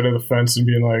your side of the fence and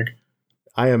being like,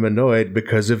 I am annoyed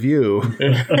because of you.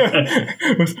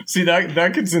 See,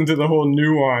 that gets into the whole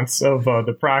nuance of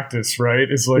the practice, right?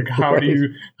 It's like, how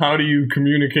do you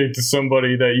communicate to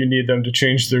somebody that you need them to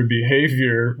change their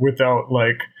behavior without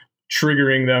like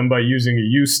triggering them by using a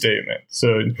you statement? So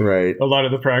a lot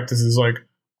of the practice is like,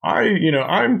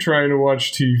 I'm trying to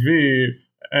watch TV,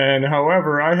 and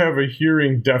however, I have a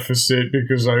hearing deficit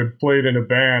because I played in a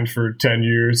band for 10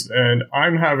 years, and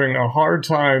I'm having a hard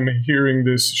time hearing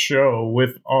this show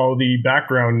with all the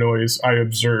background noise I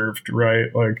observed, right?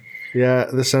 Like, yeah,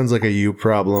 this sounds like a you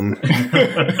problem.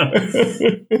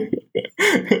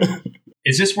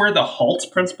 Is this where the HALT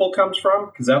principle comes from?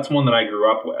 Because that's one that I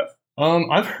grew up with.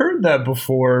 I've heard that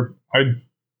before. I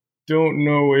don't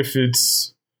know if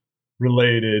it's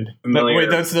related.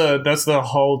 That's the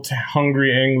HALT,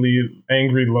 hungry,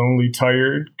 angry, lonely,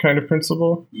 tired kind of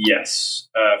principle? Yes.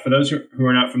 For those who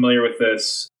are not familiar with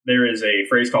this, there is a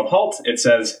phrase called HALT. It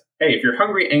says, hey, if you're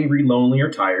hungry, angry, lonely, or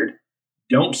tired,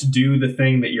 don't do the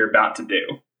thing that you're about to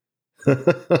do.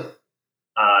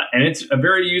 And it's a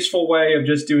very useful way of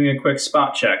just doing a quick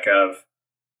spot check of,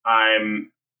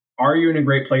 are you in a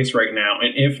great place right now?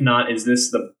 And if not, is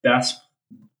this the best?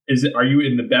 Are you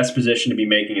in the best position to be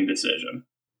making a decision?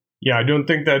 Yeah, I don't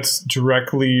think that's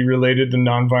directly related to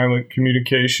nonviolent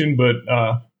communication, but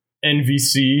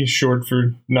NVC, short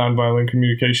for nonviolent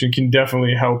communication, can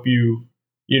definitely help you,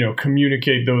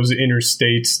 communicate those inner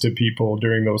states to people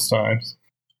during those times.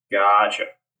 Gotcha.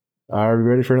 Are we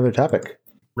ready for another topic?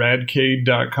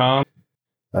 Radcade.com.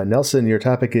 Nelson, your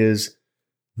topic is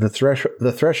the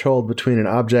threshold between an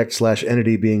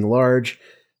object/entity being large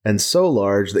and so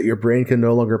large that your brain can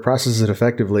no longer process it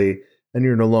effectively and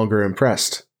you're no longer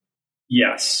impressed.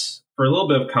 Yes. For a little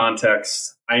bit of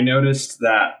context, I noticed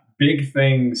that big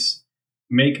things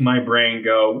make my brain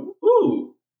go,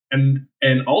 ooh, and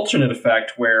an alternate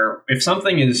effect where if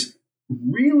something is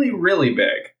really, really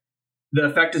big, the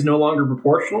effect is no longer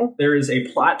proportional. There is a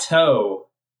plateau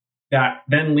that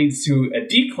then leads to a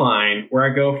decline where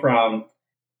I go from,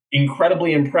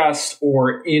 incredibly impressed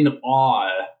or in awe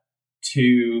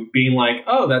to being like,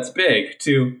 oh, that's big,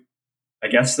 to, I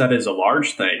guess that is a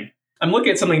large thing. I'm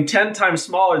looking at something 10 times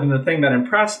smaller than the thing that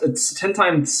impressed, it's 10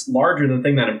 times larger than the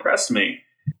thing that impressed me,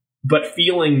 but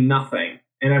feeling nothing.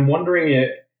 And I'm wondering,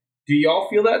 do y'all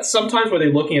feel that sometimes, where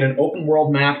they're looking at an open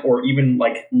world map or even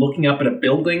like looking up at a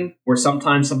building, where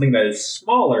sometimes something that is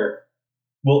smaller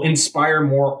will inspire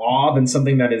more awe than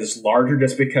something that is larger,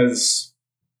 just because,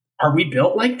 are we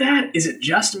built like that? Is it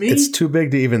just me? It's too big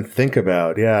to even think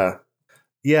about. Yeah.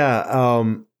 Yeah.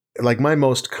 Like my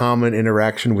most common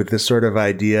interaction with this sort of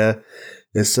idea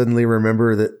is suddenly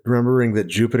remembering that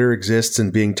Jupiter exists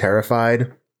and being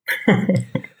terrified.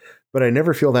 But I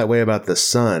never feel that way about the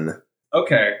sun.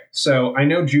 Okay, so I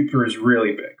know Jupiter is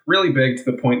really big to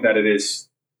the point that it is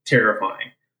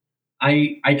terrifying.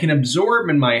 I can absorb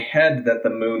in my head that the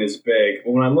moon is big,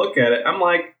 but when I look at it, I'm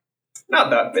like, not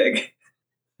that big.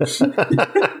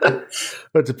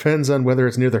 It depends on whether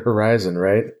it's near the horizon,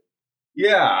 right?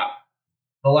 Yeah.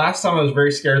 The last time I was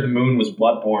very scared of the moon was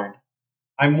Bloodborne.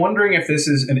 I'm wondering if this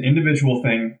is an individual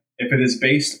thing, if it is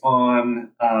based on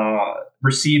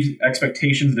received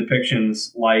expectations,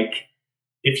 depictions, like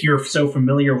if you're so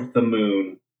familiar with the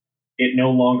moon, it no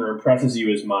longer impresses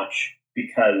you as much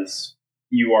because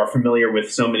you are familiar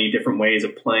with so many different ways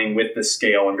of playing with the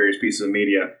scale on various pieces of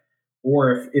media.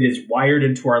 Or if it is wired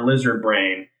into our lizard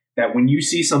brain that when you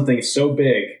see something so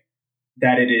big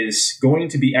that it is going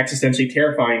to be existentially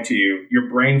terrifying to you, your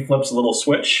brain flips a little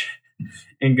switch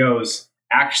and goes,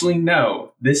 actually,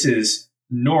 no, this is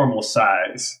normal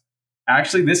size.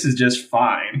 Actually, this is just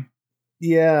fine.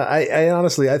 Yeah, I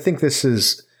honestly, I think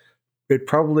it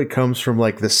probably comes from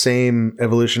like the same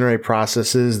evolutionary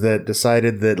processes that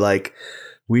decided that like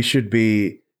we should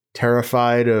be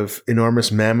terrified of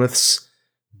enormous mammoths,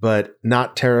 but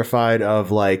not terrified of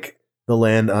like the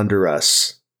land under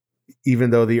us,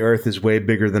 even though the earth is way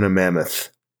bigger than a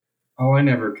mammoth. Oh, I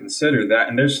never considered that.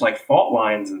 And there's like fault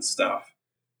lines and stuff.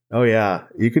 Oh yeah,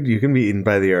 you can be eaten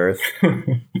by the earth.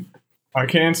 I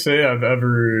can't say I've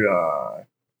ever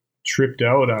tripped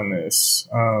out on this.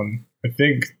 I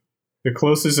think the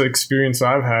closest experience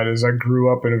I've had is I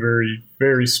grew up in a very,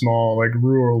 very small, like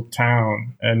rural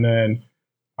town, and then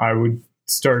I would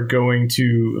start going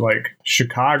to like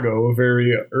Chicago, a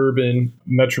very urban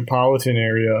metropolitan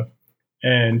area,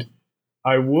 and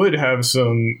I would have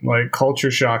some like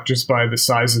culture shock just by the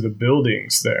size of the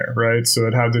buildings there, right? So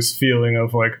I'd have this feeling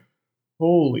of like,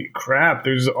 holy crap,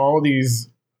 there's all these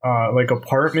like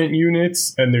apartment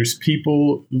units, and there's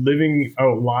people living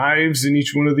out lives in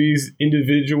each one of these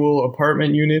individual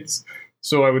apartment units.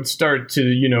 So I would start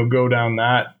to, go down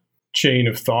that chain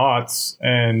of thoughts,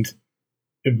 and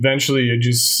eventually it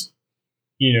just,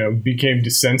 became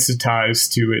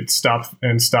desensitized to it,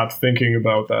 stopped thinking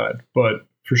about that. But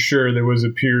for sure, there was a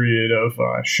period of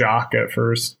shock at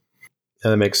first. Yeah,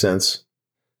 that makes sense.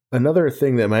 Another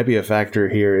thing that might be a factor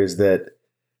here is that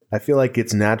I feel like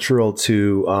it's natural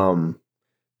to,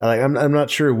 I'm not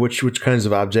sure which kinds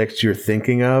of objects you're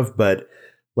thinking of, but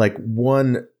like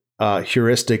one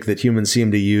heuristic that humans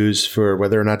seem to use for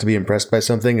whether or not to be impressed by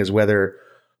something is whether,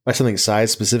 by something's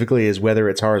size specifically, is whether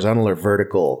it's horizontal or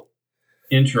vertical.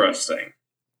 Interesting.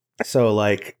 So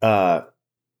like,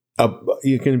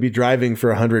 you can be driving for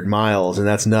 100 miles and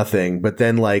that's nothing, but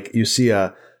then like you see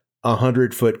a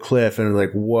 100-foot cliff and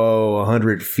like, whoa,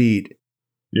 100 feet.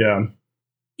 Yeah.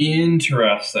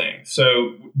 Interesting.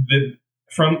 So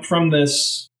from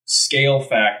this scale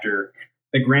factor,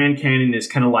 the Grand Canyon is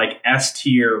kind of like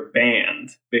S-tier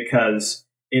band because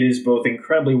it is both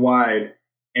incredibly wide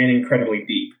and incredibly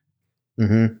deep.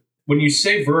 Mm-hmm. When you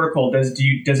say vertical, does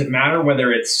it matter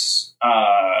whether it's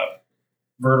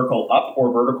vertical up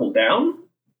or vertical down?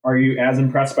 Are you as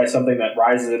impressed by something that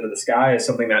rises into the sky as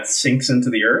something that sinks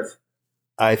into the earth?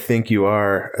 I think you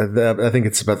are. I think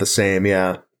it's about the same,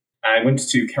 yeah. I went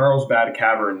to Carlsbad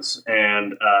Caverns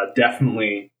and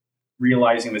definitely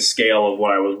realizing the scale of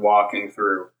what I was walking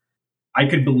through. I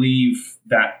could believe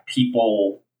that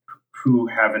people who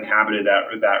have inhabited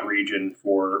that region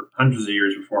for hundreds of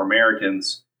years before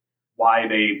Americans, why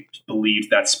they believed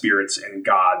that spirits and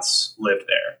gods lived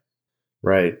there.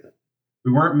 Right.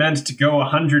 We weren't meant to go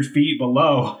 100 feet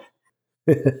below.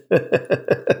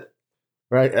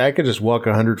 Right. I could just walk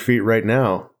 100 feet right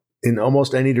now in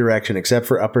almost any direction except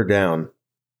for up or down.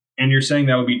 And you're saying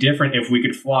that would be different if we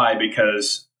could fly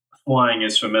because flying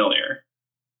is familiar.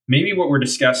 Maybe what we're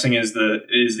discussing is the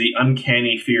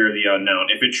uncanny fear of the unknown.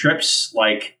 If it trips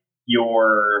like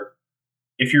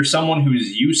if you're someone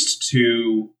who's used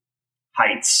to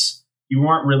heights, you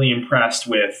aren't really impressed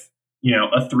with,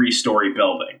 a 3-story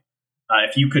building.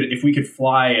 if we could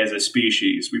fly as a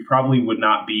species, we probably would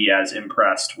not be as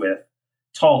impressed with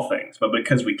tall things. But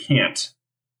because we can't,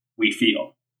 we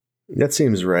feel. That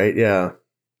seems right. Yeah.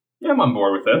 Yeah, I'm on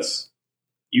board with this.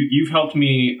 You've helped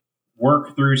me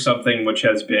work through something which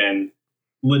has been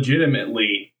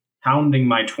legitimately hounding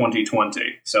my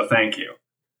 2020. So thank you.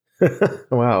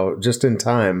 Wow, just in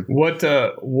time. What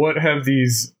have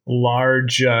these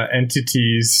large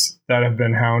entities that have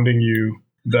been hounding you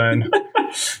been?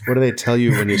 What do they tell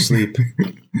you when you sleep?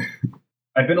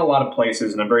 I've been a lot of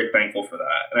places, and I'm very thankful for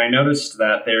that. And I noticed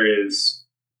that there is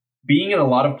being in a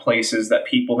lot of places that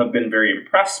people have been very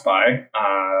impressed by.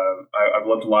 I've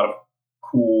lived a lot of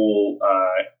cool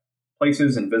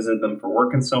places and visited them for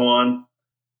work and so on.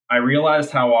 I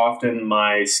realized how often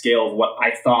my scale of what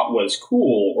I thought was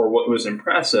cool or what was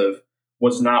impressive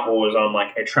was not what was on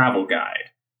like a travel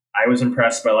guide. I was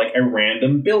impressed by like a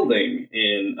random building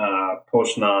in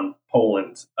Poznan,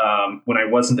 Poland, when I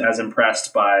wasn't as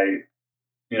impressed by,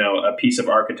 a piece of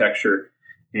architecture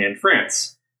in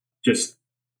France. Just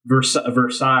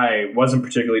Versailles wasn't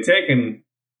particularly taken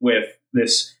with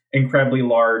this incredibly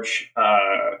large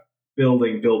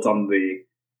building built on the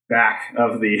back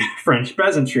of the French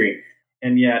peasantry.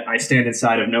 And yet I stand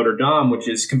inside of Notre Dame, which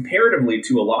is comparatively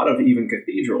to a lot of even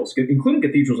cathedrals, including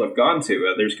cathedrals I've gone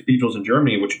to. There's cathedrals in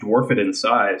Germany which dwarf it in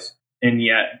size. And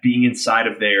yet being inside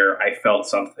of there, I felt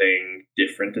something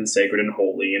different and sacred and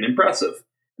holy and impressive.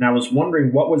 And I was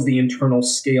wondering what was the internal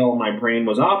scale my brain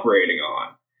was operating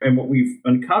on. And what we've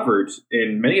uncovered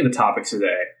in many of the topics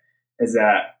today is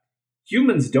that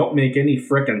humans don't make any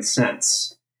frickin'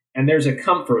 sense. And there's a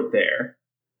comfort there.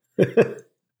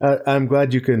 I'm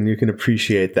glad you can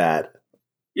appreciate that.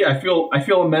 Yeah, I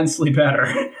feel immensely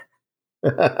better.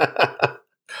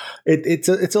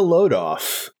 It's a load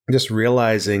off. Just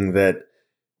realizing that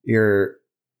you're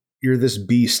this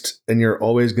beast, and you're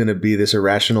always going to be this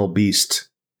irrational beast,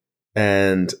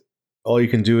 and all you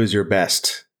can do is your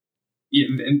best. Yeah,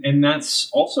 and that's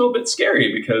also a bit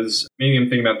scary, because maybe I'm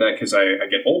thinking about that because I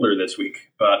get older this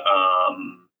week. But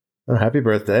oh, happy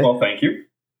birthday! Well, thank you.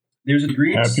 There's a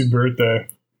degree. Happy birthday.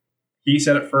 He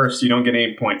said it first. You don't get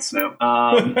any points now.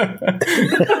 But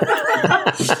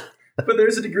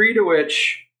there's a degree to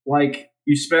which, like,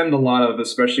 you spend a lot of,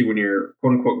 especially when you're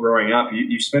quote unquote growing up,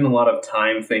 you spend a lot of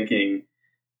time thinking,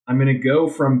 I'm going to go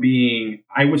from being,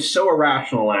 I was so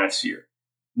irrational last year.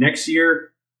 Next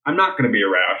year, I'm not going to be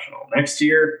irrational. Next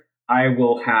year, I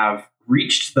will have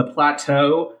reached the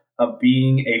plateau of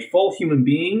being a full human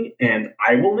being, and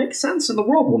I will make sense and the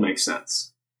world will make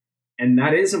sense. And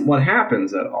that isn't what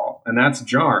happens at all. And that's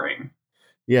jarring.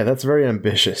 Yeah, that's very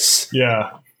ambitious.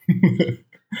 Yeah.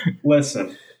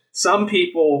 Listen, some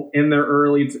people in their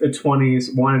early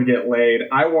 20s wanted to get laid.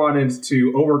 I wanted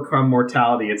to overcome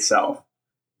mortality itself.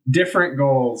 Different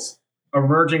goals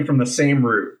emerging from the same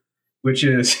root, which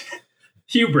is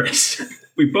hubris.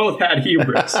 We both had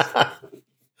hubris.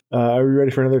 Are we ready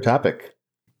for another topic?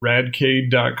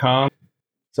 Radcade.com.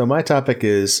 So my topic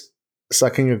is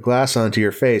sucking a glass onto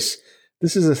your face.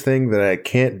 This is a thing that I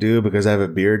can't do because I have a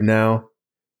beard now,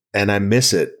 and I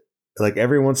miss it. Like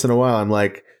every once in a while, I'm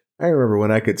like, I remember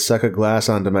when I could suck a glass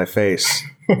onto my face,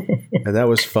 and that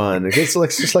was fun. It's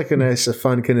just like a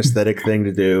fun kinesthetic thing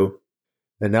to do.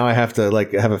 And now I have to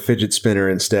like have a fidget spinner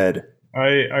instead.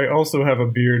 I also have a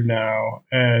beard now,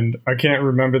 and I can't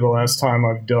remember the last time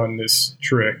I've done this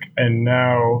trick, and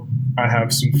now I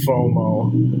have some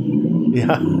FOMO.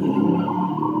 Yeah.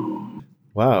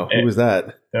 Wow, who was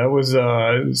that? That was it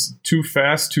was Too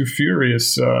Fast, Too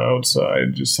Furious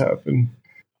outside. Just happened.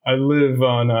 I live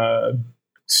on a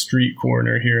street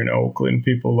corner here in Oakland.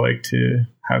 People like to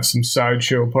have some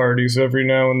sideshow parties every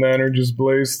now and then, or just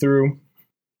blaze through.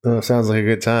 Oh, sounds like a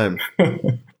good time.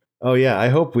 Oh yeah, I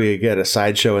hope we get a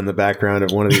sideshow in the background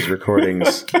of one of these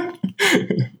recordings.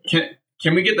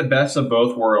 Can we get the best of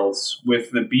both worlds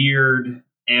with the beard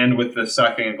and with the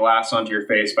sucking a glass onto your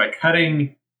face by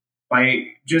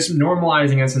just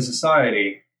normalizing as a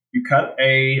society? You cut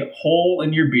a hole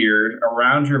in your beard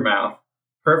around your mouth,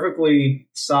 perfectly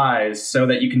sized so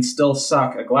that you can still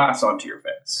suck a glass onto your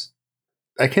face.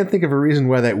 I can't think of a reason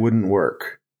why that wouldn't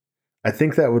work. I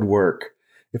think that would work.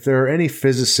 If there are any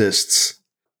physicists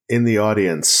in the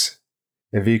audience,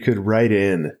 if you could write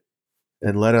in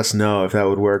and let us know if that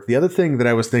would work. The other thing that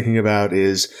I was thinking about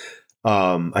is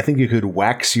I think you could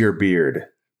wax your beard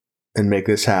and make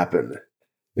this happen.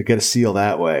 To get a seal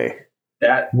that way.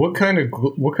 What kind of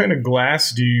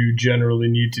glass do you generally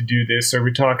need to do this? Are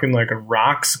we talking like a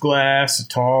rocks glass, a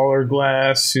taller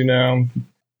glass,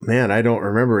 Man, I don't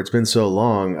remember. It's been so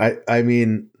long. I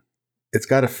mean, it's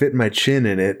got to fit my chin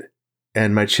in it,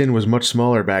 and my chin was much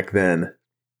smaller back then.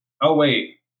 oh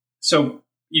wait, so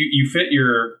you fit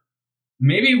your,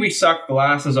 maybe we suck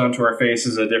glasses onto our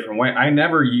faces a different way. I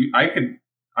never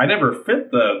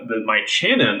fit my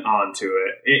chin into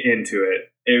it.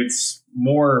 It's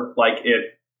more like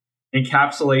it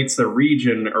encapsulates the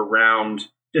region around,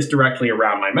 just directly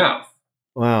around my mouth.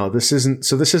 Wow, this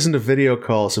isn't a video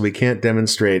call, so we can't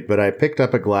demonstrate, but I picked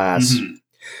up a glass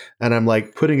and I'm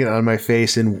like putting it on my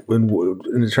face and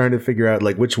trying to figure out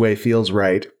like which way feels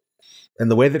right. And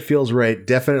the way that feels right,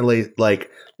 definitely like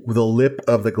the lip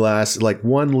of the glass, like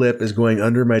one lip is going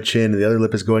under my chin and the other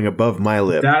lip is going above my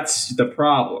lip. That's the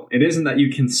problem. It isn't that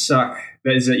you can suck.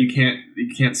 That is that you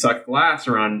can't suck glass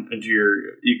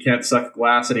you can't suck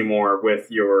glass anymore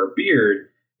with your beard.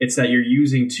 It's that you're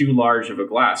using too large of a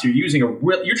glass.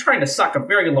 You're trying to suck a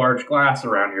very large glass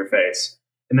around your face.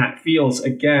 And that feels,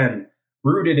 again,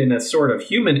 rooted in a sort of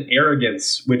human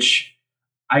arrogance, which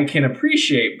I can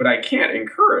appreciate, but I can't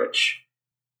encourage.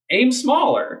 Aim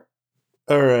smaller.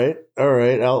 All right.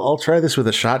 I'll try this with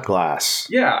a shot glass.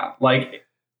 Yeah, like,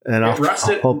 and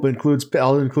I'll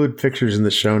include pictures in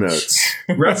the show notes.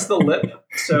 Rest the lip.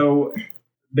 So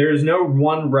there's no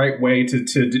one right way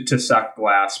to suck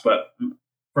glass, but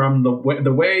from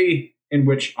the way in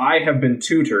which I have been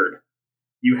tutored,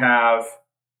 you have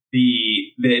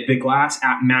the glass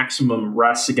at maximum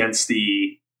rests against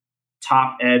the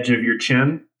top edge of your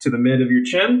chin to the mid of your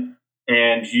chin,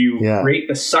 and you rate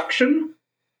the suction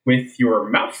with your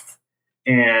mouth,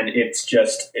 and it's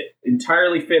just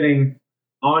entirely fitting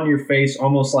on your face,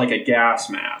 almost like a gas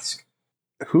mask.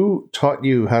 Who taught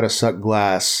you how to suck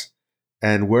glass,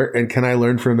 and can I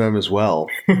learn from them as well?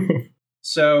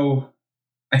 So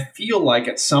I feel like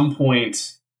at some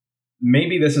point,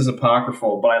 maybe this is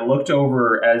apocryphal, but I looked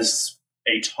over as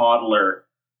a toddler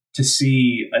to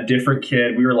see a different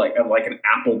kid. We were like at like an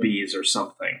Applebee's or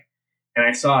something. And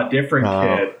I saw a different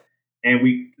kid, and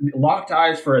we locked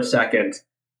eyes for a second,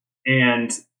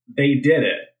 and they did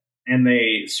it. And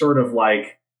they sort of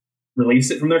like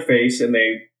released it from their face, and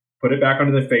they put it back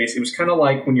onto their face. It was kind of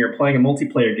like when you're playing a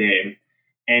multiplayer game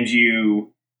and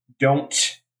you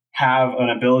don't have an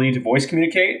ability to voice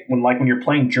communicate, when you're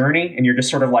playing Journey and you're just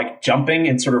sort of like jumping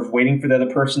and sort of waiting for the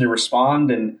other person to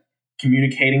respond and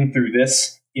communicating through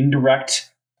this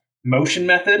indirect motion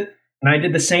method. And I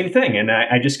did the same thing, and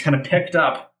I just kind of picked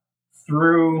up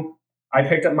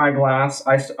my glass,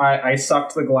 I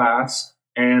sucked the glass,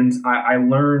 and I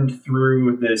learned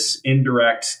through this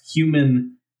indirect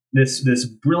human, this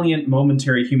brilliant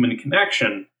momentary human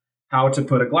connection, how to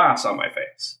put a glass on my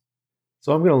face.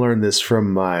 So I'm going to learn this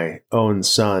from my own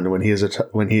son when he's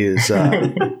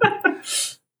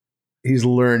he's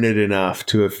learned it enough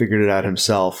to have figured it out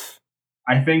himself.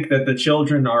 I think that the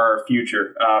children are our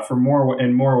future,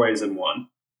 in more ways than one.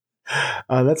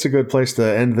 That's a good place to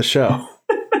end the show.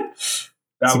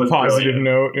 That's a positive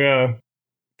note, yeah.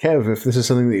 Kev, if this is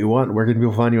something that you want, where can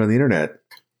people find you on the internet?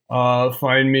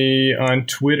 Find me on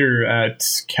Twitter at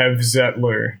Kev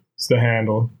Zetler. It's the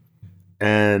handle.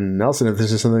 And Nelson, if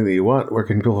this is something that you want, where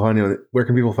can people find you on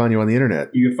the internet?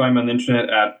 You can find me on the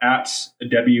internet at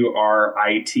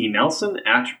WRIT Nelson,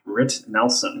 at Rit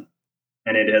Nelson.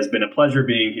 And it has been a pleasure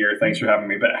being here. Thanks for having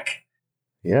me back.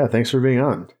 Yeah, thanks for being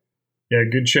on. Yeah,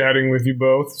 good chatting with you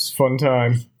both. It's a fun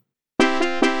time.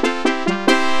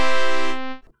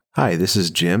 Hi, this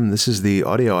is Jim. This is the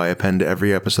audio I append to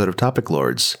every episode of Topic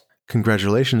Lords.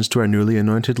 Congratulations to our newly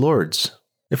anointed lords.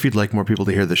 If you'd like more people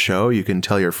to hear the show, you can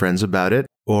tell your friends about it,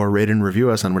 or rate and review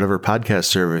us on whatever podcast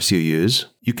service you use.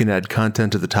 You can add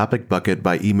content to the Topic Bucket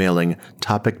by emailing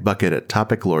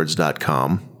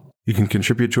topicbucket@topiclords.com. You can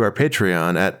contribute to our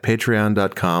Patreon at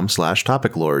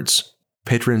patreon.com/topiclords.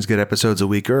 Patrons get episodes a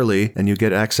week early, and you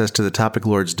get access to the Topic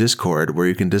Lords Discord, where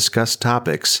you can discuss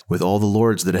topics with all the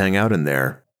lords that hang out in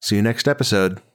there. See you next episode.